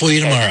have it for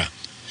you tomorrow.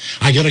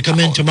 I got to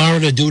come in tomorrow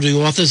to do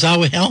the office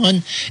hour,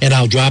 Helen, and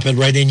I'll drop it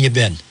right in your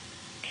bin.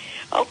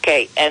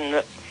 Okay,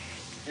 and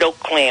no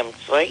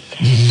clams, right?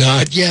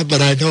 Not yet,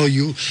 but I know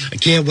you. I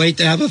can't wait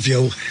to have a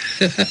few.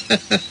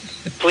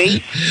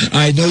 Please?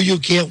 I know you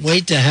can't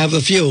wait to have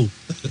a few.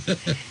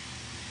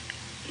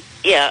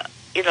 Yeah,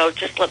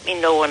 just let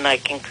me know when I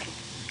can.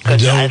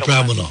 No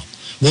problem at all.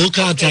 We'll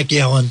contact you,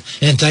 Helen,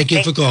 and thank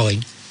you for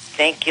calling.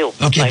 Thank you.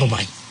 Okay,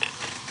 bye-bye.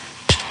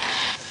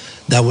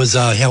 That was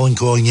Helen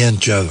calling in,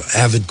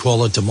 avid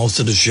caller to most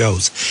of the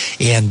shows.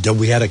 And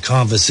we had a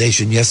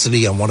conversation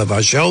yesterday on one of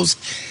our shows,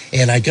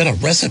 and I got a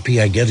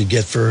recipe I got to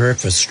get for her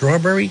for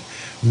strawberry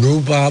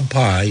rhubarb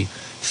pie,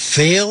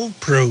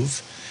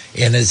 fail-proof,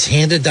 and it's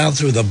handed down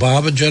through the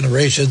Barber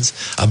generations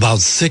about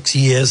 6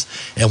 years,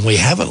 and we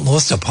haven't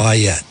lost a pie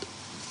yet.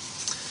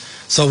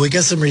 So we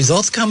got some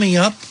results coming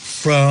up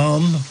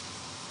from...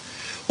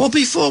 Well,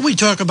 before we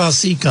talk about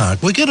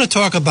Seekonk, we're going to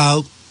talk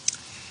about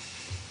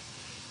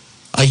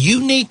a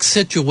unique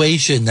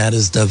situation that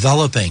is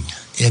developing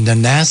in the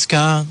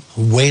NASCAR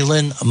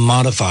Whelen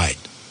Modified.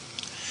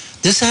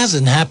 This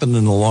hasn't happened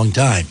in a long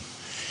time.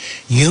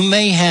 You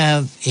may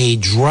have a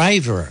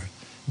driver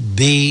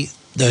be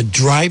the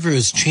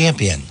driver's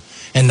champion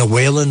in the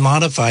Whelen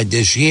Modified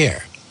this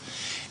year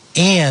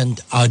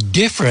and a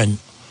different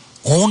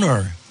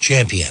owner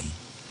champion.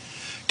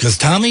 Because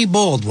Tommy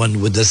Baldwin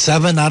with the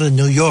 7 out of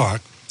New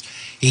York,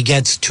 he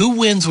gets 2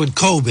 wins with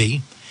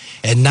Kobe,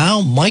 and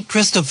now Mike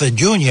Christopher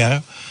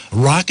Jr.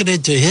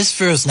 rocketed to his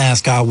first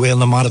NASCAR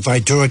Whelen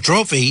Modified Tour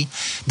trophy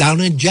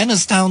down in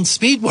Jennerstown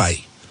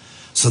Speedway.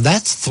 So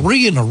that's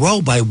 3 in a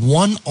row by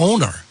one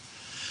owner,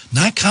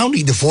 not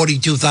counting the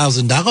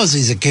 $42,000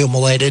 he's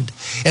accumulated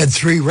in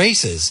 3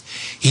 races.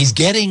 He's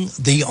getting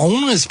the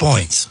owner's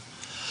points.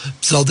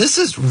 So this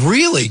is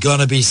really going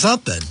to be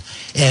something.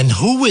 And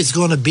who is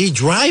going to be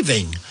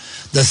driving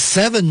the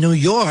 7 New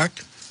York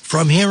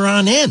from here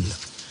on in?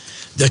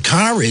 The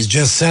car is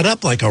just set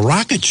up like a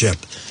rocket ship,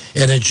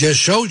 and it just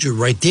shows you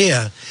right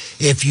there,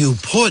 if you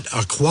put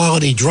a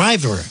quality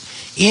driver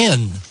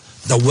in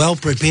the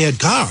well-prepared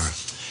car.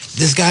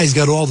 This guy's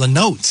got all the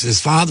notes.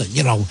 His father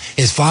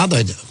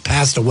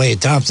passed away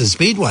at Thompson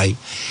Speedway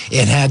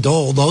and had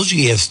all those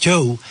years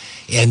too.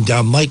 And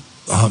Mike,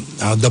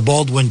 the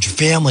Baldwin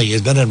family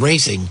has been in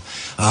racing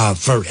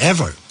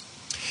forever.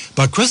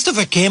 But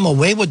Christopher came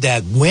away with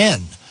that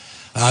win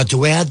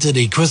to add to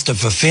the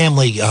Christopher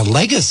family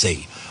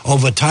legacy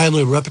over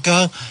Tyler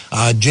Ripka,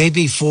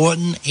 J.B.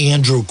 Fortin,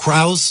 Andrew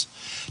Krause.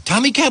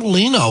 Tommy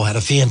Catalino had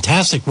a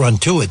fantastic run,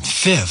 too, at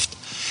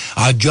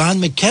 5th. John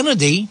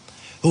McKennedy,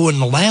 who in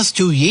the last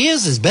 2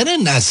 years has been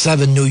in that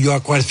 7 New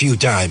York quite a few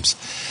times.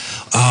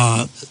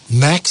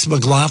 Max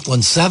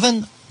McLaughlin,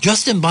 7.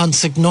 Justin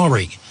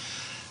Bonsignori.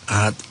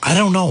 I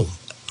don't know.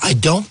 I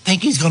don't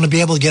think he's going to be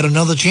able to get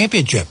another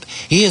championship.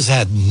 He has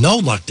had no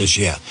luck this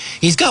year.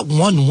 He's got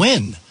 1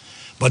 win,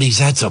 but he's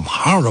had some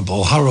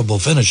horrible, horrible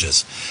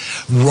finishes.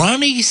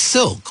 Ronnie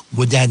Silk,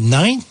 with that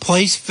 9th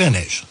place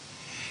finish,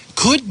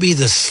 could be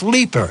the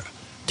sleeper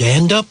to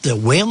end up the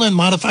Whelen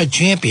Modified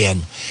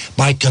champion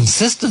by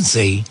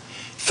consistency,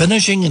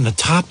 finishing in the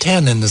top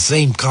 10 in the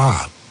same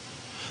car.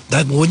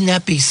 Wouldn't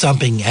that be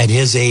something at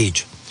his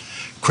age?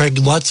 Craig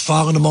Lutz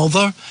following him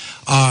over.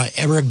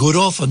 Eric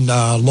Goodall from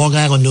Long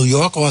Island, New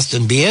York.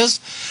 Austin Beers.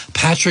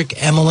 Patrick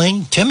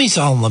Emmeling. Timmy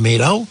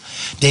Solomito.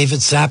 David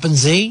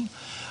Sappenzy.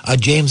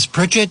 James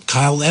Pritchett.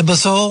 Kyle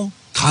Ebersol.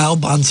 Kyle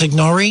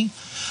Bonsignori.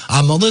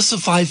 Melissa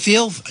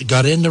Fifield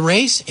got in the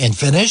race and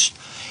finished.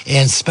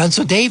 And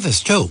Spencer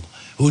Davis, too,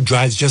 who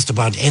drives just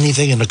about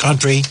anything in the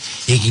country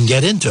he can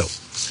get into.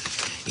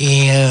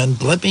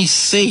 And let me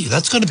see.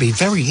 That's going to be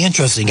very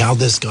interesting how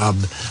this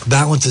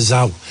balances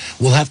out.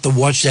 We'll have to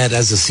watch that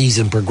as the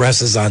season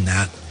progresses on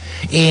that.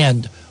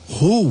 And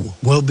who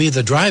will be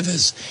the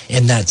drivers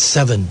in that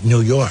 7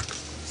 New York?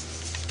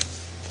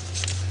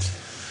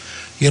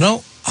 You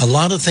know, a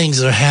lot of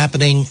things are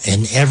happening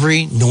in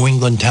every New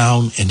England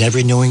town, in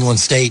every New England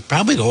state,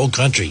 probably the whole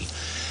country.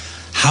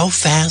 How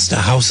fast the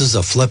houses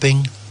are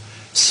flipping.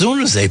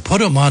 Soon as they put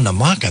them on the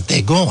market,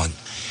 they're gone.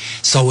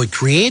 So it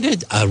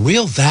created a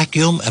real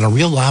vacuum and a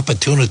real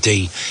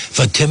opportunity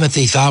for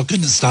Timothy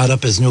Falcon to start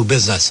up his new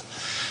business.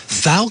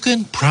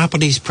 Falcon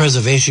Properties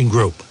Preservation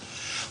Group,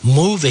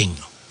 moving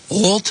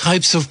all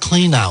types of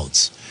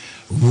cleanouts,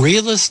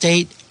 real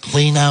estate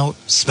cleanout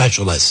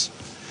specialists.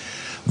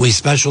 We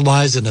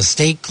specialize in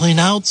estate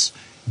cleanouts,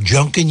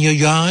 junk in your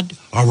yard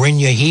or in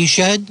your he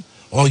shed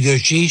or your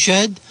she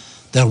shed.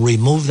 They'll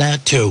remove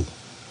that too.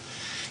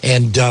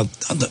 And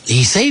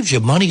he saves you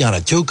money on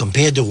it too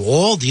compared to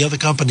all the other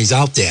companies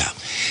out there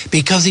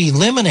because he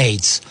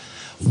eliminates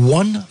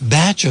one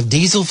batch of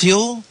diesel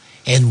fuel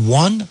and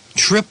one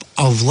trip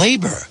of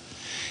labor.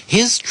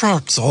 His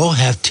trucks all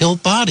have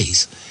tilt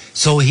bodies.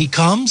 So he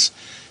comes,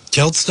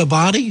 tilts the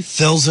body,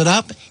 fills it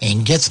up,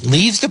 and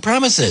leaves the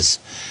premises.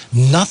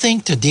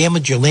 Nothing to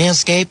damage your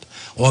landscape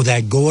or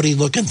that gaudy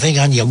looking thing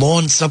on your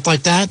lawn, stuff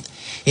like that.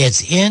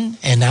 It's in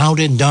and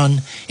out and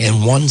done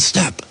in one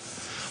step.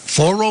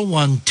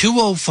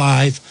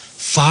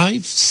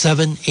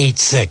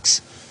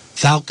 401-205-5786.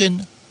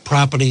 Falcon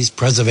Properties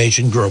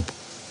Preservation Group.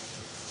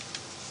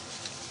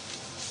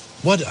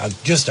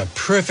 Just a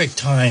perfect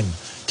time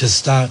to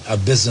start a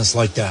business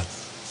like that.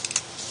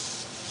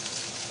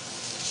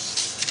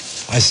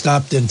 I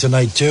stopped in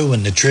tonight too,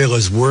 and the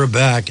trailers were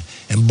back.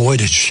 And boy,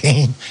 did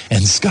Shane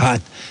and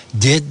Scott,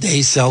 did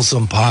they sell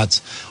some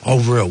pots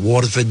over at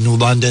Waterford, New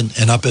London,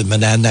 and up at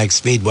Monadnock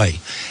Speedway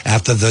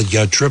after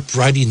the trip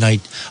Friday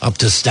night up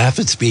to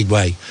Stafford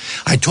Speedway.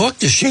 I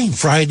talked to Shane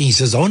Friday, and he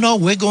says, oh no,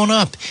 we're going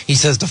up. He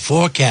says the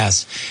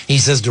forecast. He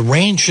says the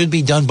rain should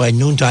be done by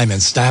noontime,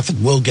 and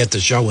Stafford will get the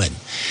show in.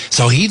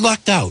 So he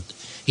lucked out.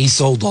 He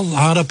sold a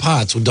lot of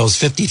pots with those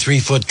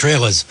 53-foot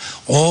trailers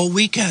all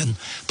weekend,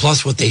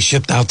 plus what they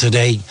shipped out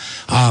today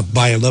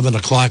by 11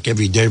 o'clock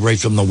every day right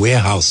from the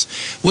warehouse.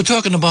 We're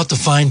talking about the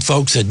fine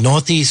folks at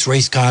Northeast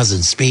Race Cars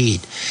and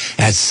Speed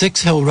at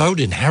 6 Hill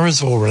Road in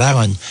Harrisville, Rhode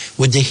Island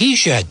with the He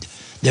Shed.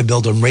 They're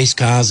building race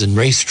cars and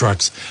race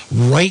trucks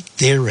right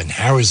there in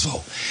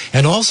Harrisville.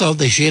 And also,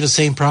 they share the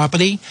same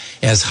property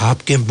as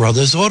Hopkins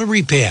Brothers Auto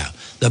Repair,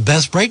 the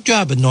best brake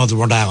job in Northern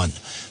Rhode Island.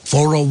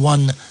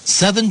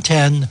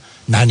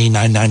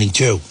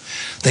 401-710-9992.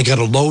 They got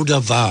a load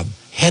of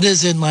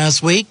headers in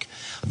last week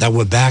that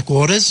were back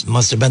orders.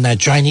 Must have been that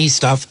Chinese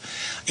stuff.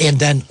 And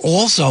then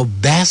also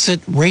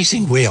Bassett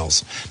racing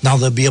wheels. Now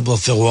they'll be able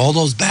to fill all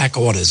those back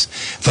orders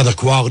for the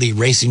quality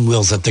racing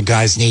wheels that the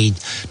guys need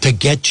to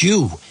get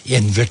you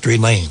in victory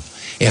lane.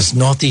 It's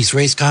Northeast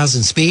Race Cars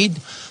and Speed,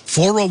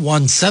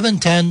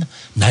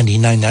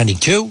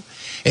 401-710-9992.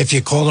 If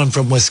you're calling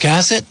from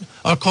Wiscasset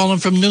or calling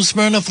from New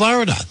Smyrna,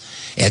 Florida,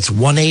 it's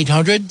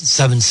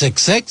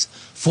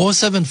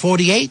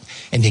 1-800-766-4748,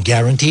 and you're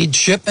guaranteed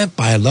shipment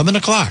by 11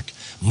 o'clock,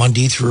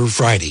 Monday through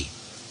Friday.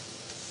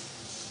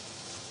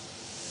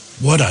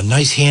 What a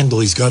nice handle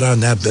he's got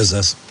on that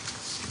business.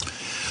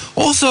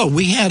 Also,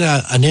 we had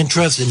an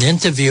interesting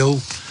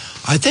interview,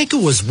 I think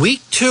it was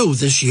week 2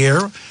 this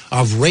year,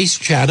 of Race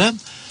Chatter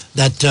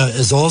that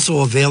is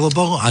also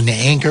available on the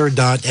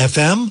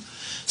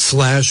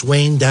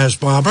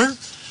anchor.fm/Wayne-Barber,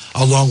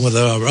 along with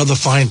other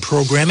fine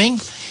programming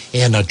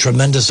and a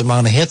tremendous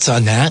amount of hits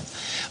on that.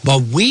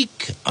 But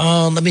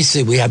let me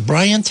see, we had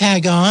Brian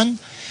Tagg on,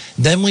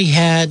 then we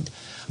had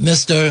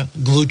Mr.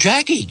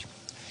 Gluchacki.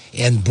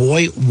 And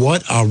boy,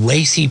 what a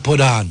race he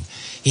put on.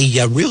 He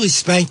really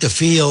spanked the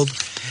field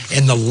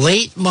in the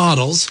late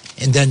models,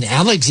 and then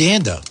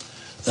Alexander,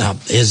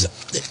 his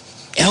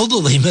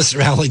elderly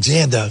Mr.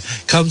 Alexander,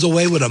 comes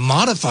away with a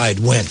modified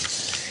win.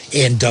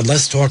 And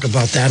let's talk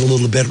about that a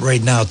little bit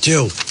right now,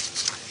 too.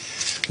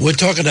 We're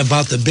talking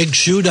about the big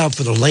shootout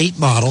for the late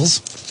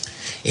models.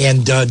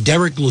 And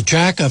Derek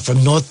Luchaka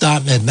from North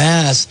Dartmouth,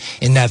 Mass,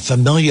 in that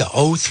familiar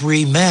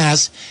 03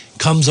 Mass,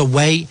 comes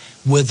away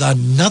with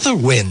another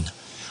win.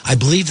 I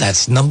believe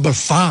that's number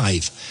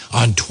 5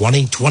 on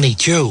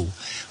 2022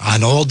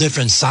 on all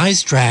different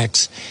size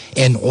tracks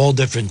and all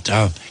different,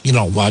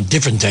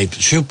 different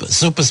types,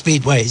 super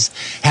speedways,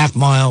 half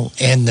mile,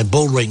 and the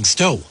bull rings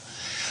too.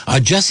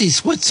 Jesse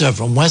Switzer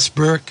from West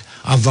Burke,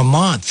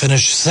 Vermont,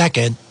 finished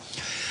second.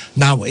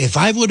 Now, if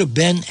I would have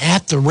been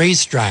at the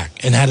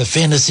racetrack and had a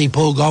fantasy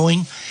pool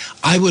going,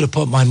 I would have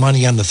put my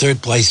money on the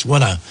third place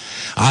winner.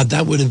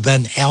 That would have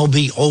been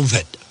Albie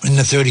Ovid in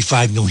the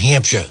 35 New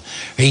Hampshire.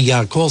 He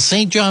calls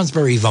St.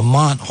 Johnsbury,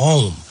 Vermont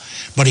home,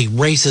 but he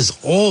races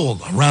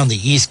all around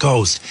the East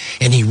Coast,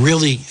 and he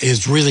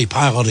is really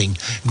piloting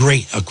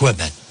great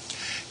equipment.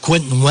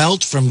 Quentin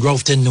Welch from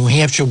Groveton, New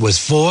Hampshire was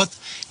 4th.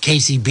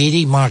 Casey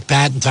Beattie, Mark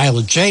Patton,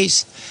 Tyler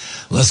Chase.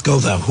 Let's go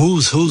the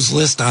who's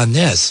list on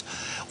this.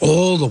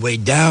 All the way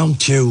down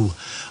to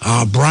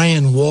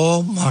Brian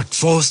Wall, Mike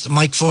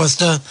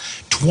Forster,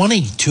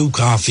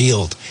 22-car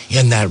field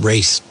in that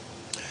race.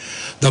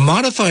 The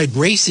Modified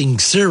Racing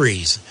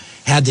Series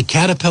had the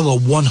Caterpillar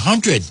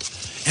 100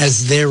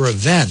 as their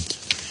event.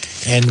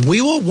 And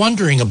we were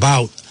wondering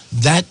about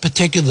that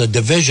particular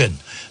division,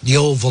 the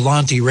old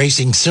Volante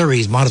Racing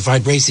Series,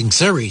 Modified Racing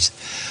Series,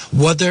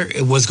 whether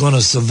it was going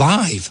to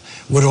survive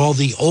with all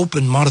the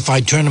open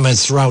modified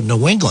tournaments throughout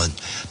New England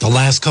the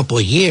last couple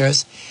of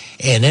years,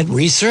 and it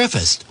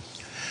resurfaced.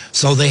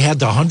 So they had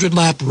the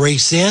 100-lap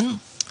race in.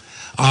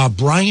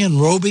 Brian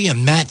Roby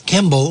and Matt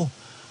Kimball.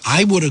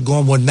 I would have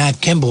gone with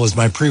Matt Kimball as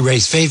my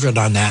pre-race favorite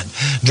on that,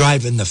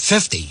 driving the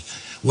 50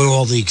 with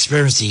all the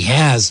experience he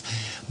has.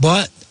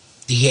 But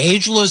the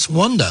ageless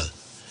wonder,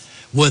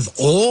 with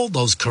all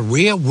those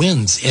career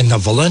wins in the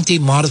Valenti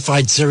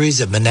Modified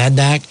Series at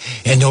Monadnock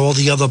and all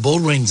the other bull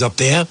rings up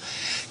there,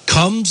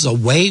 comes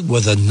away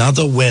with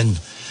another win.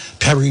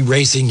 Perry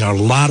Racing, a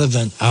lot of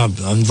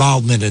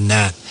involvement in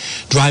that.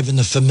 Driving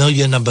the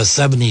familiar number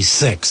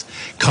 76,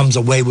 comes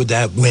away with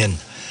that win.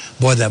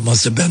 Boy, that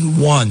must have been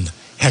one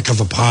heck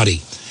of a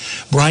party.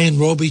 Brian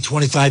Roby,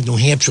 25 New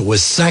Hampshire,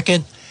 was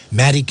second.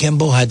 Matty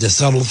Kimball had to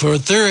settle for a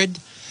third.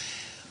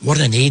 What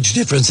an age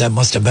difference that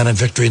must have been in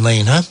victory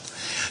lane, huh?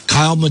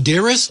 Kyle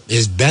Medeiros,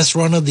 his best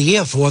run of the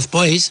year, 4th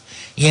place.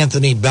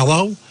 Anthony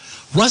Bello.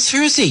 Russ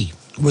Hersey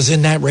was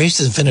in that race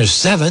and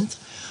finished 7th.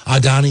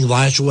 Donnie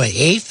Lashua,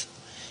 8th.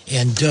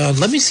 And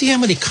let me see how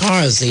many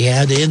cars they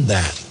had in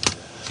that.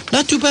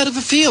 Not too bad of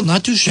a field,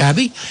 not too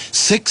shabby.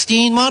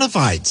 16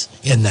 modifieds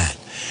in that.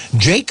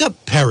 Jacob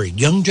Perry,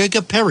 young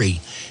Jacob Perry,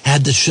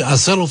 had to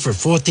settle for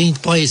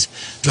 14th place,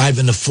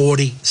 driving the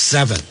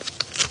 47.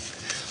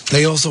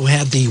 They also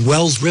had the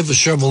Wells River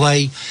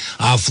Chevrolet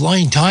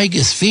Flying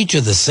Tigers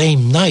feature the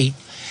same night,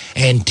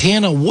 and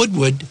Tanner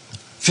Woodward,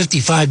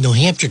 55 New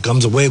Hampshire,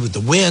 comes away with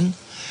the win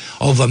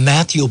over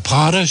Matthew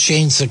Potter,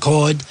 Shane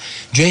Secord,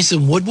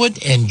 Jason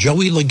Woodward, and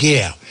Joey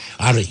Laguerre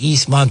out of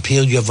East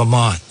Montpelier,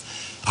 Vermont.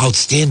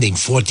 Outstanding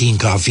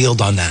 14-car field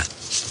on that.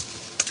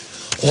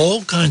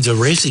 All kinds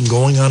of racing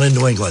going on in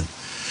New England.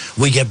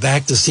 We get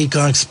back to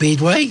Seekonk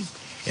Speedway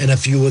and a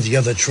few of the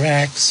other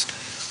tracks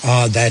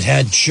that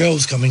had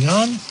shows coming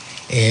on,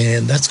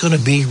 and that's going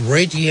to be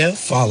right here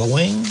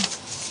following.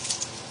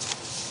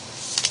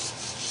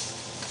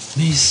 Let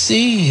me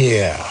see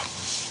here.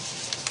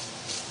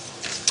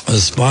 A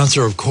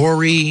sponsor of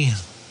Corey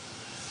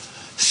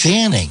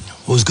Fanning,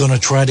 who's going to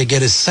try to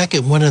get his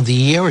second win of the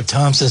year at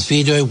Thompson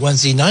Speedway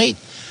Wednesday night.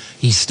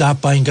 He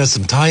stopped by and got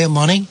some tire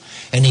money,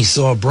 and he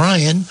saw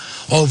Brian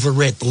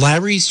over at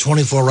Larry's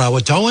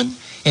 24-hour towing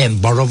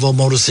and Barber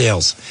Motor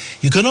Sales.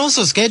 You can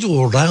also schedule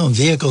a Rhode Island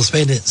Vehicle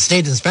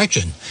State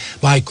Inspection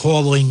by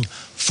calling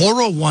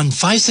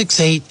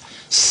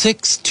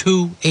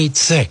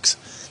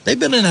 401-568-6286. They've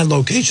been in that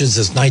location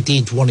since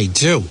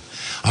 1922.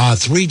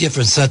 3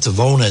 different sets of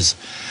owners.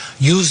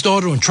 Used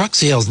auto and truck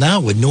sales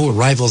now with new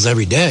arrivals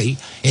every day.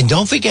 And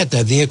don't forget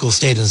that vehicle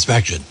state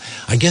inspection.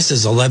 I guess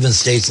there's 11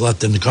 states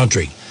left in the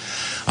country.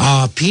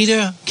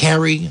 Peter,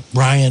 Carrie,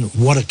 Brian,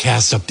 what a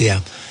cast up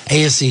there.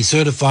 ASC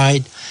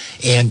certified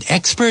and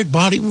expert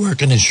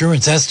bodywork and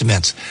insurance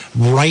estimates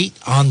right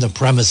on the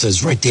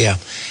premises right there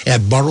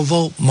at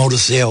Barber Motor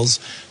Sales.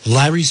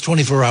 Larry's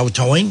 24-hour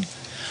towing,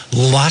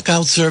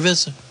 lockout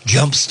service,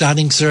 jump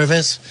starting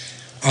service,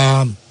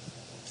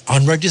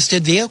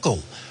 unregistered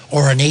vehicle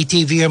or an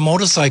ATV or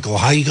motorcycle.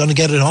 How are you going to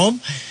get it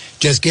home?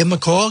 Just give them a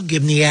call,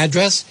 give them the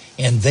address,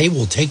 and they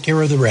will take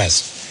care of the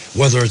rest.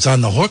 Whether it's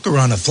on the hook or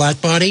on a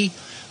flat body,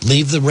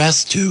 leave the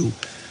rest to,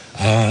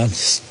 let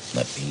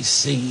me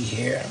see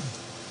here,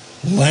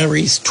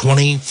 Larry's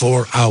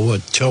 24-hour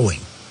towing.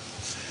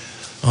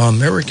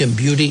 American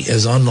Beauty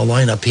is on the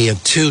lineup here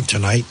too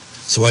tonight,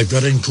 so I've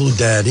got to include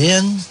that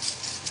in.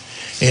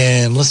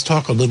 And let's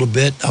talk a little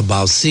bit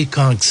about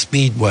Seekonk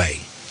Speedway.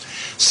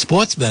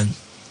 Sportsman,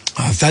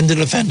 Fender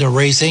to Fender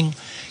Racing.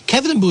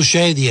 Kevin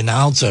Boucher, the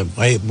announcer,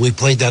 we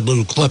played that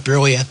little clip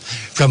earlier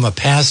from a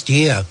past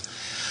year.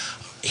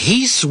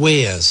 He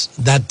swears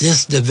that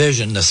this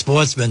division, the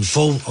Sportsman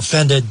Full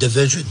Fender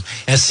division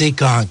at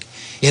Seekonk,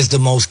 is the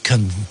most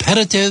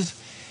competitive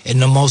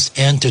and the most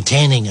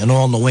entertaining in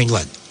all New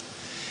England.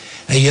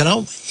 And you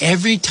know,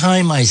 every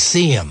time I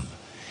see him,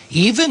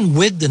 even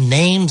with the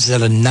names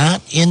that are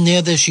not in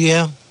there this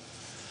year,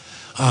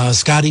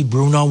 Scotty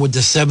Bruno with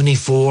the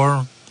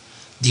 74,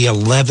 the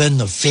 11,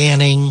 the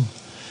Fanning,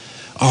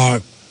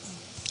 or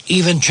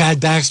even Chad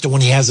Baxter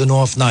when he has an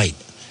off night,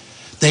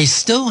 they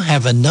still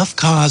have enough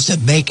cars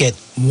that make it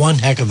one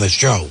heck of a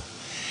show.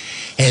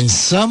 And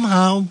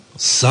somehow,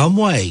 some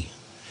way,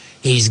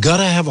 he's got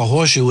to have a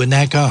horseshoe in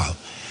that car.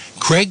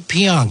 Craig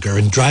Pianca,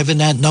 in driving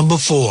that number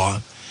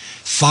 4,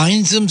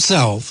 finds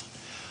himself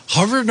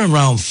hovering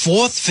around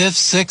 4th, 5th,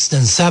 6th,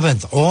 and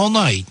 7th all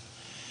night,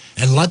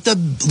 and let the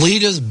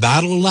leaders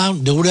battle out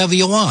and do whatever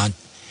you want.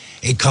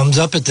 It comes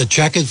up at the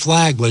checkered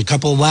flag with a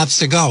couple of laps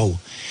to go,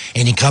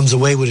 and he comes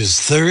away with his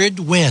 3rd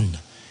win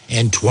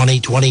in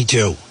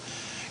 2022.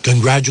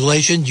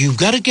 Congratulations. You've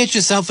got to get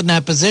yourself in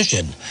that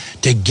position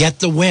to get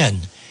the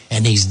win,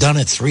 and he's done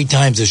it 3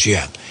 times this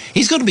year.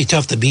 He's going to be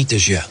tough to beat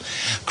this year.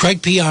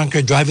 Craig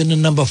Pianca, driving the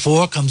number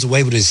 4, comes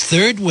away with his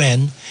 3rd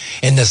win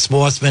in the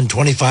Sportsman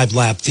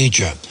 25-lap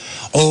feature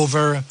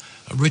over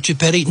Richard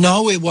Petty.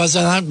 No, it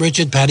wasn't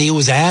Richard Petty. It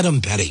was Adam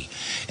Petty.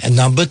 And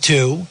number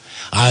 2,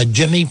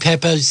 Jimmy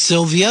Pepe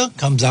Sylvia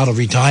comes out of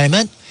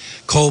retirement.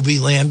 Colby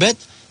Lambert,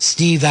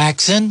 Steve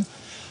Axon,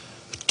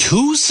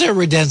 2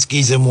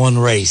 Sieradinskis in one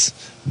race.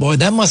 Boy,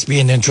 that must be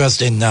an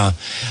interesting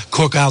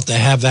cookout to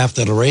have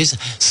after the race.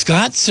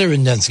 Scott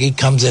Sieradinsky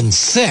comes in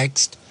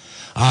 6th.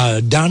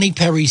 Donnie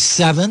Perry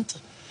 7th.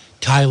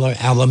 Tyler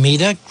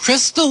Alameda,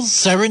 Crystal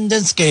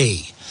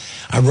Sieradinski.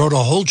 I wrote a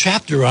whole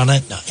chapter on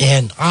it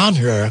and on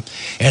her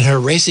and her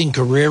racing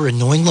career in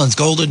New England's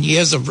golden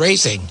years of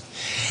racing.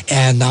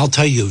 And I'll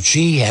tell you,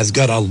 she has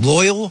got a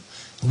loyal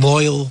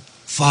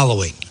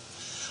following.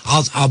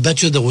 I'll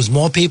bet you there was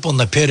more people in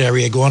the pit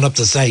area going up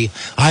to say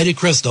hi to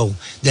Crystal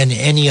than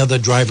any other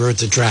driver at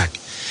the track.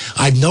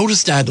 I've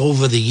noticed that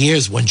over the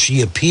years when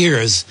she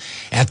appears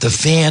at the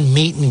fan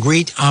meet and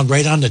greet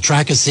right on the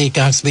track of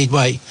Seacock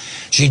Speedway,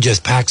 she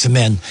just packs them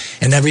in,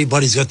 and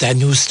everybody's got that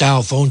new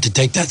style phone to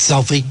take that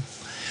selfie.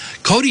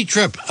 Cody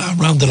Tripp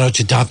rounded out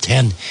your top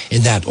 10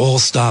 in that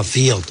all-star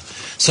field.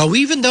 So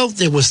even though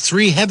there was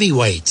 3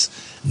 heavyweights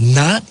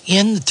not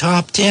in the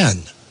top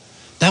 10,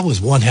 that was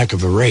one heck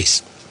of a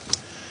race.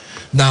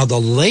 Now,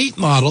 the late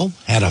model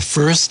had a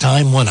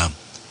first-time winner.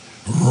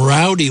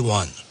 Rowdy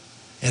won.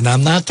 And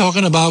I'm not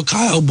talking about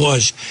Kyle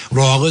Busch with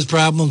all his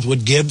problems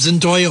with Gibbs and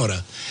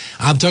Toyota.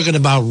 I'm talking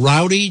about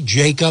Rowdy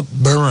Jacob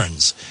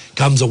Burns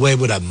comes away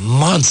with a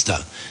monster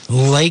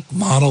late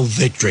model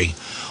victory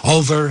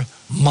over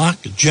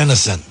Mark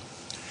Jennison.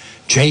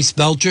 Chase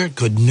Belcher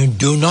could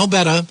do no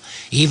better,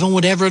 even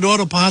with Everett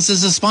Auto Parts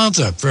as a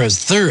sponsor, for his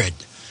 3rd.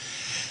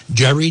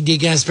 Jerry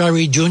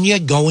DeGasperi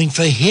Jr. going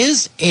for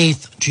his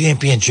 8th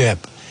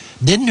championship.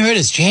 Didn't hurt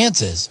his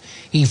chances.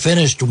 He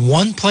finished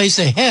 1 place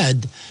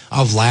ahead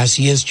of last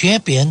year's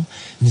champion,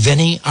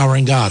 Vinny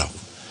Arangado.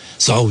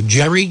 So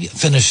Jerry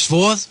finished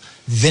 4th.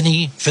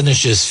 Vinny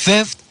finishes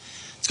 5th.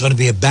 It's going to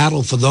be a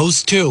battle for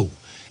those 2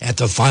 at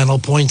the final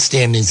point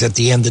standings at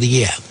the end of the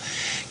year.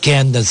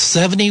 Can the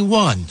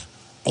 71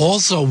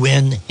 also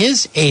win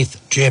his 8th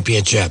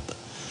championship?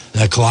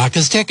 The clock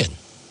is ticking.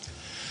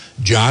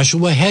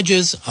 Joshua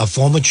Hedges, a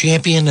former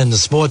champion in the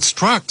sports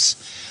trucks,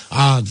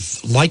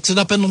 likes it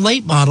up in the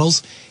late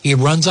models. He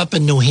runs up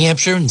in New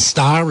Hampshire and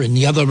Star and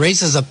the other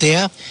races up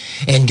there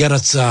and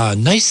gets a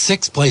nice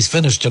 6th place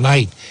finish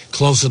tonight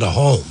closer to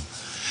home.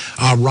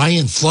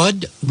 Ryan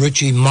Flood,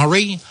 Richie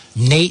Murray,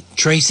 Nate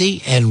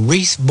Tracy, and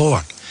Reese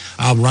Bork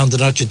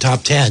rounded out your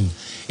top 10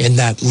 in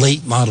that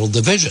late model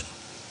division.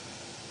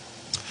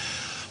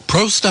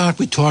 Pro Stock,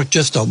 we talked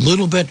just a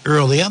little bit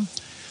earlier.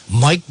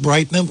 Mike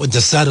Brightman with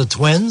the set of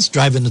twins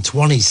driving the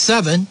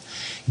 27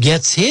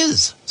 gets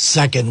his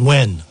 2nd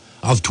win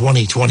of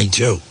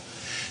 2022.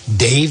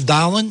 Dave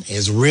Dolan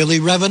is really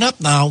revving up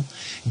now,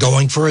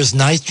 going for his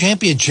 9th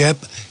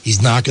championship.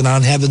 He's knocking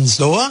on heaven's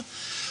door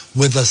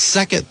with a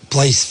 2nd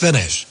place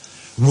finish.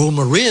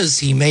 Rumor is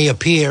he may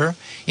appear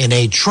in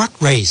a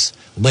truck race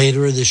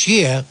later this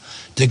year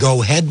to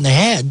go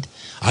head-to-head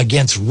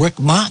against Rick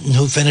Martin,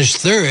 who finished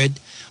 3rd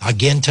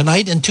again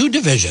tonight in 2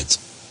 divisions.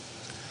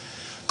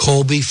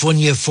 Colby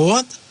Funya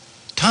 4th,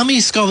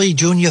 Tommy Scully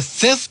Jr.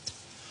 5th,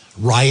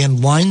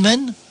 Ryan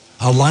Lineman,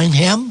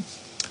 Lineham.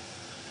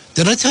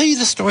 Did I tell you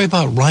the story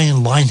about Ryan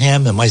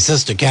Lineham and my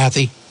sister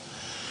Kathy?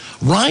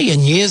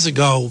 Ryan, years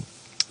ago,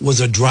 was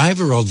a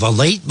driver of a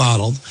late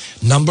model,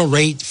 number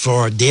 8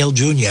 for Dale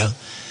Jr.,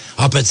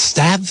 up at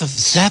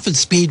Stafford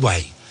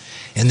Speedway.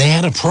 And they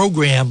had a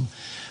program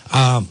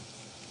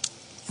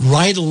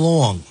right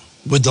along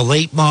with the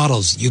late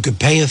models. You could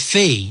pay a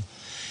fee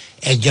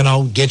and,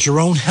 get your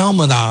own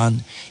helmet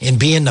on and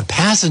be in the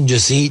passenger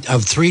seat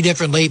of 3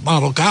 different late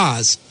model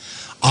cars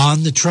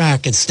on the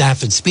track at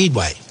Stafford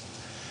Speedway.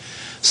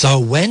 So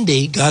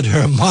Wendy got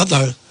her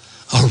mother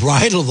a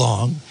ride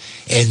along,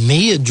 and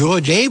me and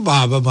George A.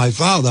 Barber, my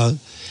father,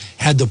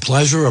 had the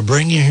pleasure of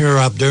bringing her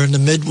up during the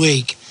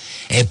midweek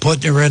and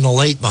putting her in a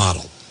late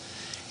model.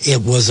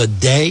 It was a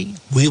day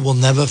we will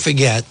never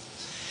forget.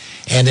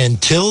 And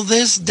until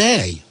this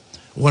day,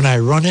 when I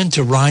run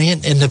into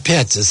Ryan in the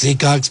pits at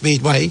Seacock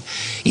Speedway,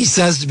 he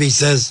says to me,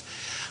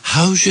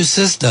 "How's your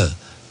sister,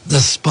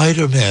 the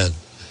Spider-Man?"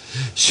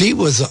 She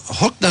was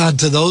hooked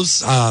onto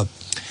those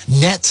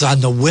nets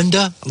on the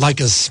window like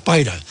a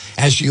spider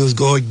as she was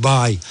going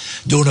by,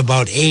 doing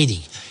about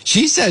 80.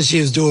 She says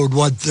she was doing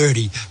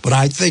 130, but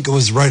I think it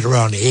was right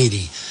around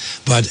 80.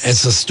 But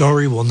it's a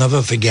story we'll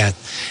never forget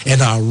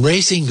in our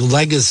racing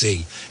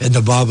legacy in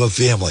the Barber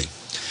family.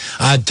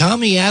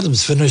 Tommy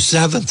Adams finished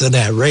 7th in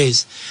that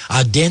race.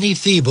 Danny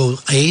Thibault,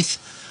 8th.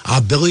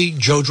 Billy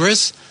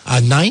Jodris,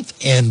 9th.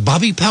 And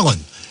Bobby Pellin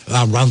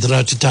rounded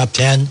out to top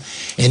 10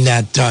 in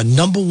that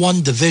number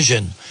 1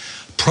 division.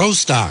 Pro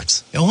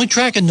Stocks. The only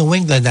track in New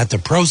England that the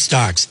Pro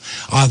Stocks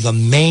are the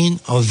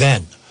main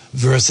event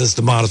versus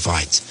the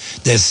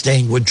Modifieds. They're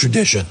staying with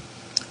tradition.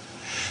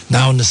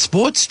 Now, in the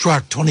sports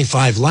truck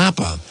 25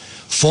 lapper,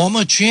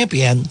 former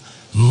champion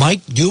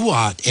Mike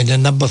Duart in the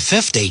number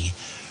 50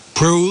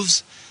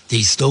 proves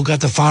he's still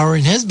got the fire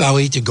in his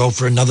belly to go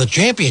for another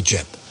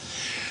championship.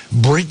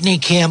 Brittany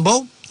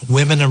Campbell,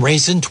 Women in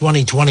Racing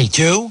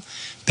 2022,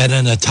 been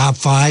in the top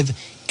 5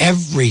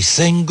 every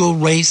single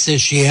race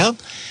this year.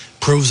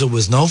 proves it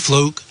was no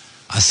fluke,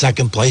 a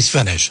second-place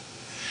finish.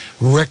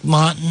 Rick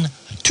Martin,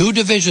 2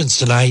 divisions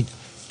tonight,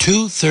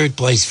 2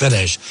 third-place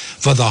finish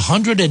for the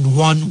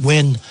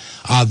 101-win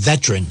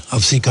veteran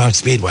of Seekonk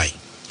Speedway.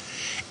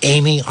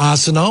 Amy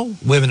Arsenault,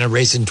 Women in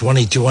Racing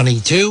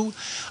 2022,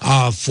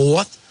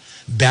 4th.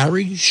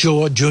 Barry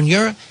Shaw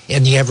Jr.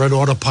 in the Everett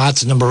Auto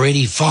Parts number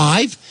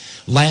 85.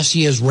 Last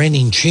year's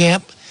reigning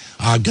champ.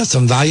 Got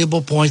some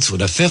valuable points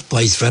with a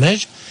 5th-place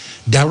finish.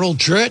 Darrell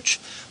Church.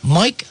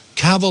 Mike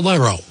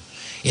Cavallero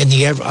in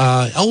the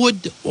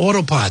Elwood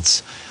Auto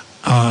Parts.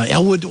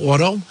 Elwood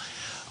Auto.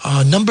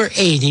 Number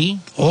 80,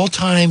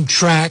 all-time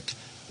track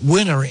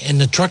winner in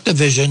the truck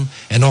division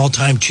and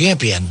all-time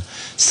champion.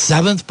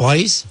 7th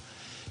place,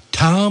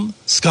 Tom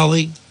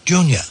Scully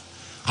Jr.,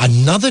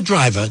 another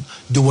driver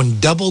doing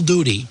double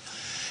duty.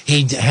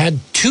 He had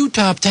 2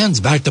 top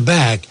 10s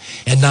back-to-back,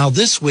 and now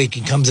this week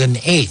he comes in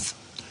 8th.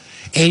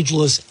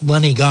 Ageless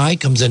Lenny Guy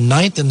comes in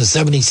 9th in the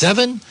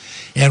 77,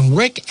 and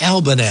Rick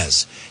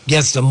Albanese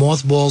gets the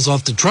mothballs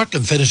off the truck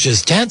and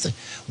finishes 10th.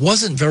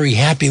 Wasn't very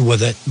happy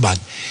with it, but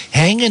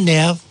hang in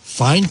there,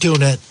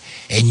 fine-tune it,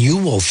 and you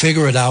will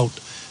figure it out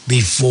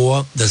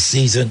before the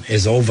season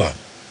is over.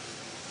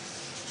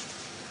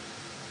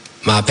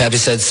 My pappy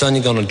said, son,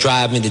 you're going to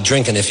drive me to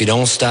drinking if you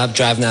don't stop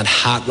driving that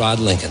hot rod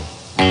Lincoln.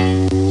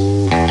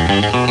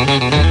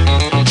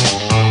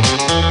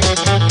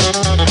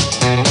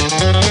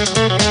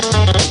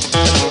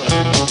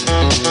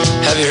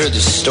 Have you heard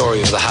the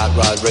story of the hot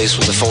rod race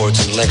with the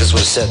Fords and Lincolns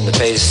was setting the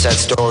pace? That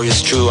story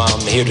is true,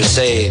 I'm here to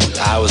say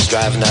I was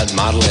driving that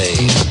Model A.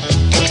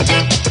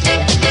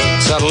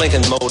 It's got a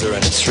Lincoln motor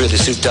and it's really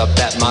souped up.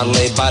 That Model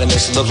A body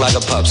makes it look like a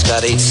pup's.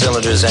 Got 8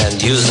 cylinders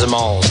and uses them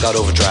all. It's got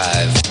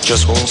overdrive,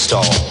 just won't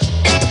stall.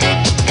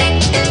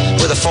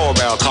 With a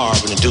 4-barrel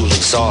carb and a dual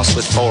exhaust,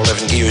 with 4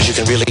 11 gears you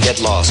can really get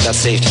lost. Got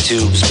safety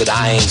tubes, but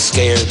I ain't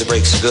scared. The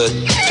brakes are good,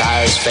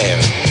 tires fair.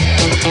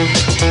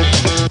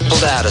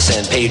 Pulled out of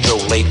San Pedro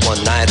late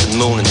one night. The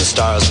moon and the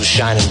stars was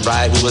shining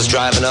bright. We was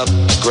driving up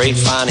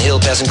Grapevine Hill,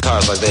 passing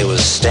cars like they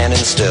was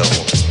standing still.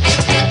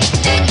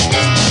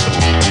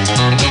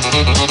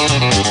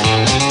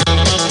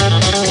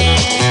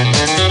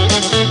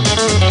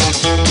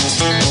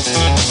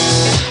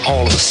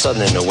 All of a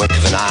sudden, in the wink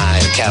of an eye,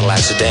 a Cadillac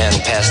sedan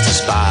passed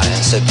us by.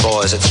 Said,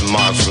 boys, it's a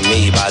mark for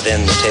me. By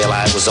then, the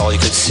taillight was all you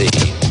could see.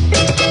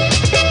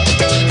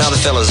 Now the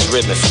fellas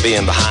ribbed me for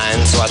being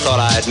behind, so I thought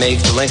I'd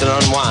make the Lincoln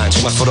unwind.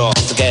 Took my foot off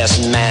the gas,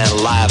 and man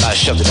alive, I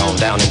shoved it on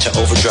down into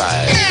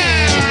overdrive.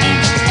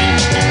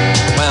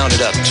 Wound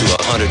it up to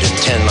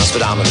 110. My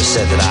speedometer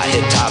said that I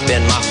hit top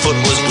end. My foot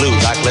was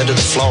glued like lead to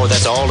the floor.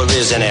 That's all there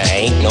is, and there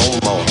ain't no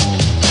more.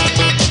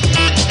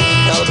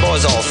 Now the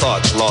boys all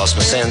thought lost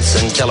my sense,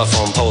 and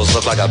telephone poles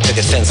looked like a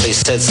picket fence. They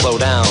said slow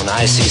down,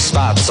 I see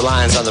spots. The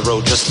lines on the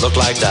road just look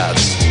like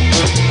dots.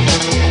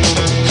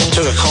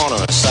 Took a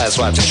corner,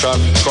 sideswiped the truck,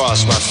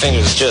 crossed my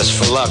fingers just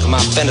for luck. My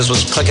fenders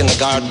was clicking the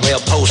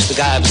guardrail post. The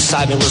guy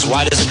beside me was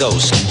white as a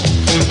ghost.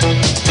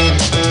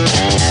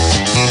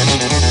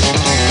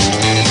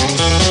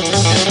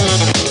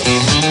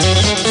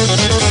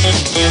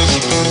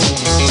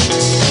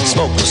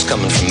 Smoke was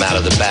coming from out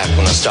of the back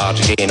when I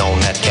started to gain on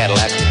that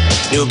Cadillac.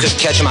 Knew I could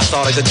catch him, I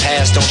thought I could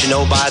pass. Don't you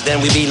know by then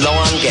we'd be low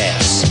on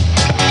gas.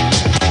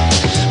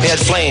 We had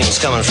flames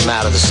coming from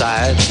out of the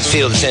side.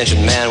 Feel the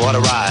tension, man, what a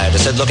ride. I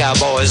said, look out,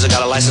 boys, I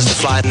got a license to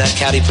fly. And that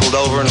caddy pulled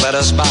over and let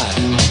us by.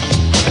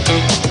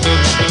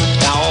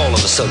 Now all of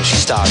a sudden she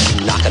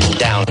started knocking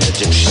down in the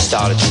gym. She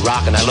started to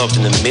rock, and I looked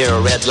in the mirror.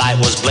 Red light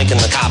was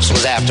blinking. The cops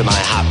was after my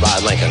hot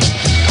rod Lincoln.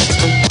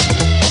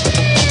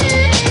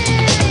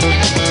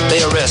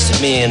 They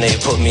arrested me and they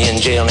put me in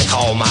jail, and they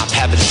called my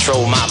pappy to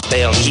throw my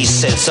bail. And he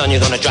said, son,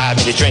 you're gonna drive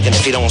me to drinking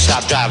if you don't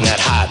stop driving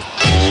that hot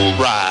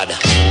rod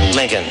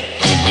Lincoln.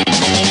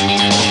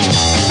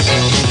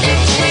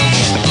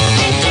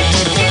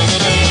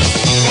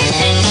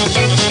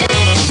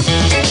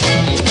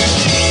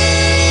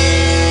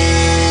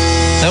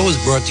 That was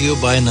brought to you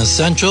by an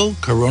essential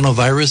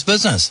coronavirus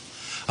business,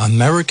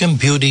 American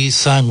Beauty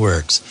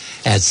Signworks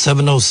at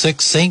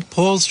 706 St.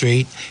 Paul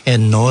Street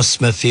in North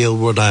Smithfield,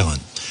 Rhode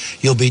Island.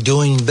 You'll be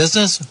doing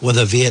business with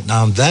a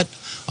Vietnam vet,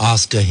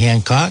 Oscar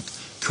Hancock,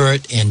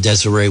 Kurt, and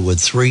Desiree with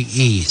 3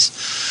 E's.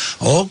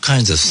 All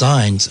kinds of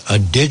signs,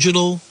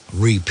 digital,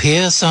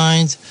 repair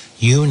signs,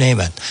 you name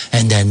it.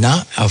 And they're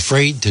not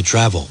afraid to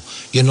travel.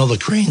 You know, the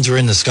cranes are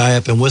in the sky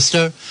up in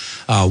Worcester,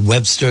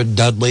 Webster,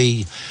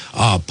 Dudley,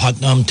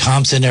 Putnam,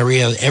 Thompson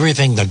area,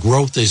 everything, the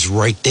growth is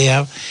right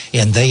there,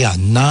 and they are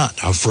not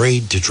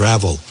afraid to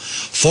travel.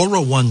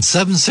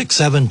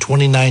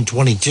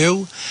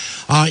 401-767-2922.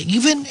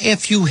 Even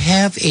if you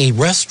have a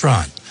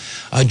restaurant,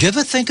 do you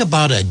ever think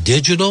about a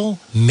digital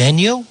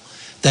menu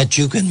that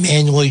you can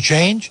manually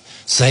change?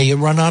 Say you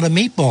run out of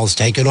meatballs,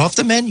 take it off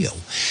the menu.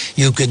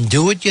 You can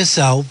do it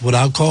yourself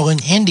without calling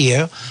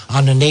India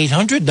on an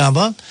 800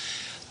 number.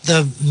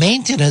 The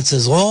maintenance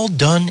is all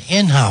done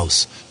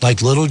in-house,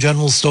 like little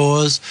general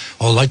stores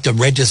or like the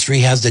registry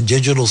has the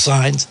digital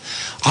signs.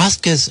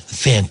 Oscar's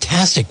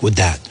fantastic with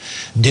that.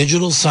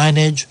 Digital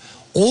signage,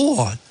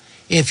 or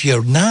if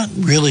you're not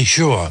really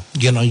sure,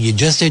 you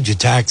just did your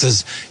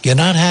taxes, you're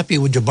not happy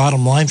with your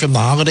bottom line from the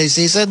holiday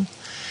season,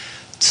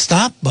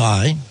 stop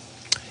by.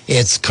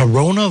 It's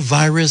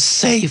coronavirus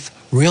safe,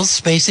 real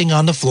spacing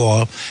on the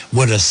floor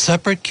with a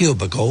separate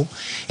cubicle,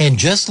 and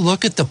just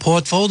look at the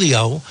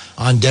portfolio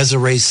on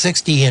Desiree's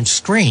 60-inch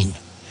screen,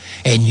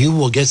 and you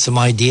will get some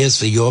ideas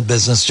for your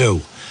business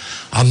too.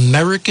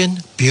 American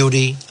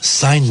Beauty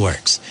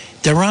Signworks.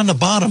 They're on the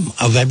bottom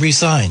of every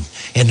sign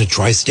in the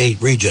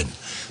tri-state region.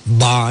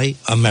 Buy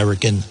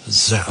American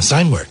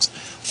Signworks.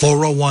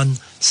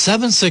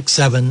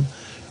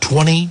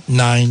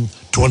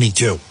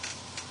 401-767-2922.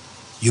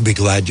 You'll be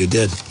glad you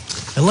did.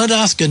 And let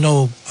Oscar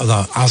know,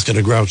 Oscar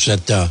the Grouch,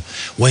 that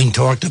Wayne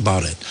talked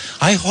about it.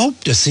 I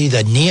hope to see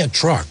that near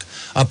truck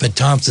up at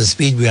Thompson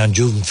Speedway on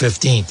June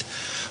 15th.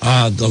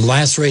 The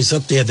last race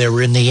up there, they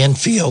were in the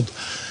infield.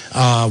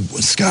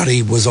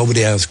 Scotty was over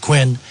there as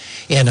Quinn,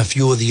 and a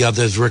few of the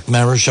others, Rick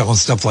Marichal and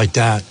stuff like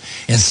that.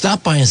 And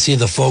stop by and see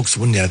the folks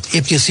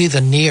if you see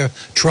the near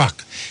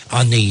truck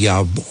on the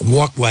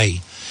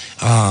walkway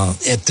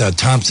at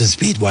Thompson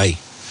Speedway,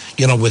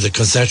 where the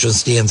concession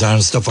stands are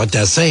and stuff like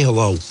that. Say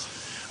hello.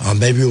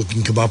 Maybe we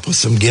can come up with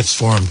some gifts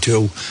for them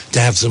too, to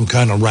have some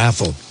kind of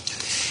raffle.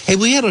 Hey,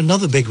 we had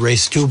another big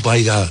race too by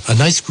a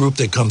nice group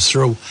that comes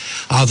through,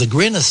 the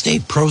Granite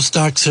State Pro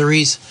Stock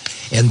Series,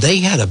 and they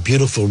had a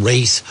beautiful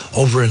race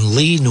over in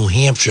Lee, New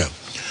Hampshire.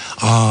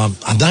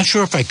 I'm not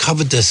sure if I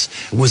covered this.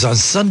 It was on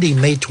Sunday,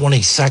 May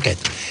 22nd,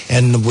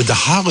 and with the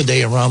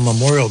holiday around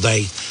Memorial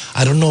Day,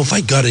 I don't know if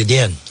I got it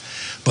in.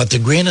 But the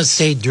Granite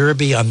State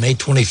Derby on May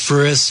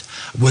 21st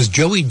was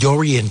Joey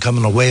Dorian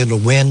coming away to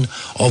win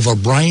over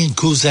Brian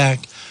Kuzak,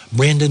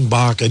 Brandon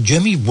Barker,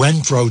 Jimmy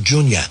Renfro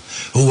Jr.,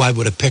 who I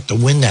would have picked to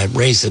win that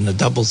race in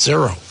the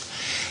 00.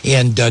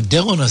 And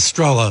Dylan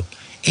Estrella,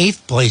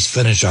 8th place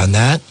finish on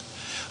that,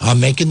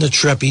 making the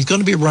trip. He's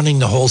going to be running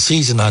the whole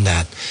season on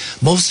that.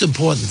 Most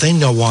important thing,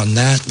 though, on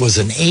that was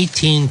an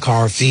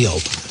 18-car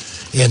field.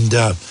 And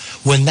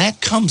when that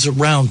comes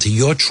around to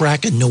your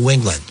track in New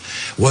England,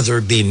 whether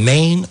it be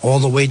Maine all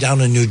the way down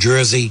to New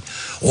Jersey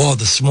or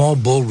the small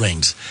bull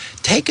rings,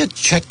 check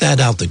that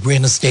out, the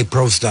Granite State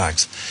Pro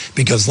Stocks,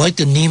 because like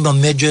the NEMA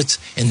Midgets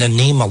and the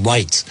NEMA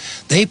Lights,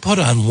 they put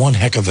on one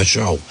heck of a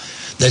show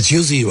that's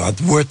usually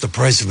worth the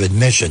price of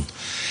admission.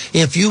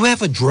 If you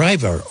have a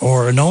driver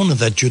or an owner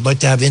that you'd like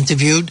to have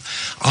interviewed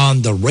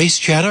on the Race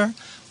Chatter,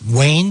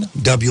 Wayne,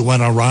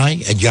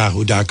 WNRI at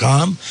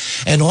yahoo.com,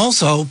 and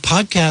also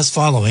podcast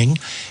following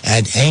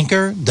at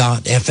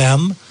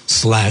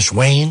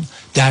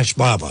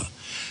anchor.fm/Wayne-Barber.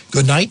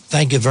 Good night.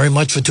 Thank you very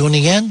much for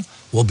tuning in.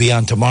 We'll be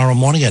on tomorrow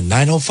morning at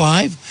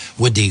 9:05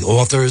 with the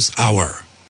Author's Hour.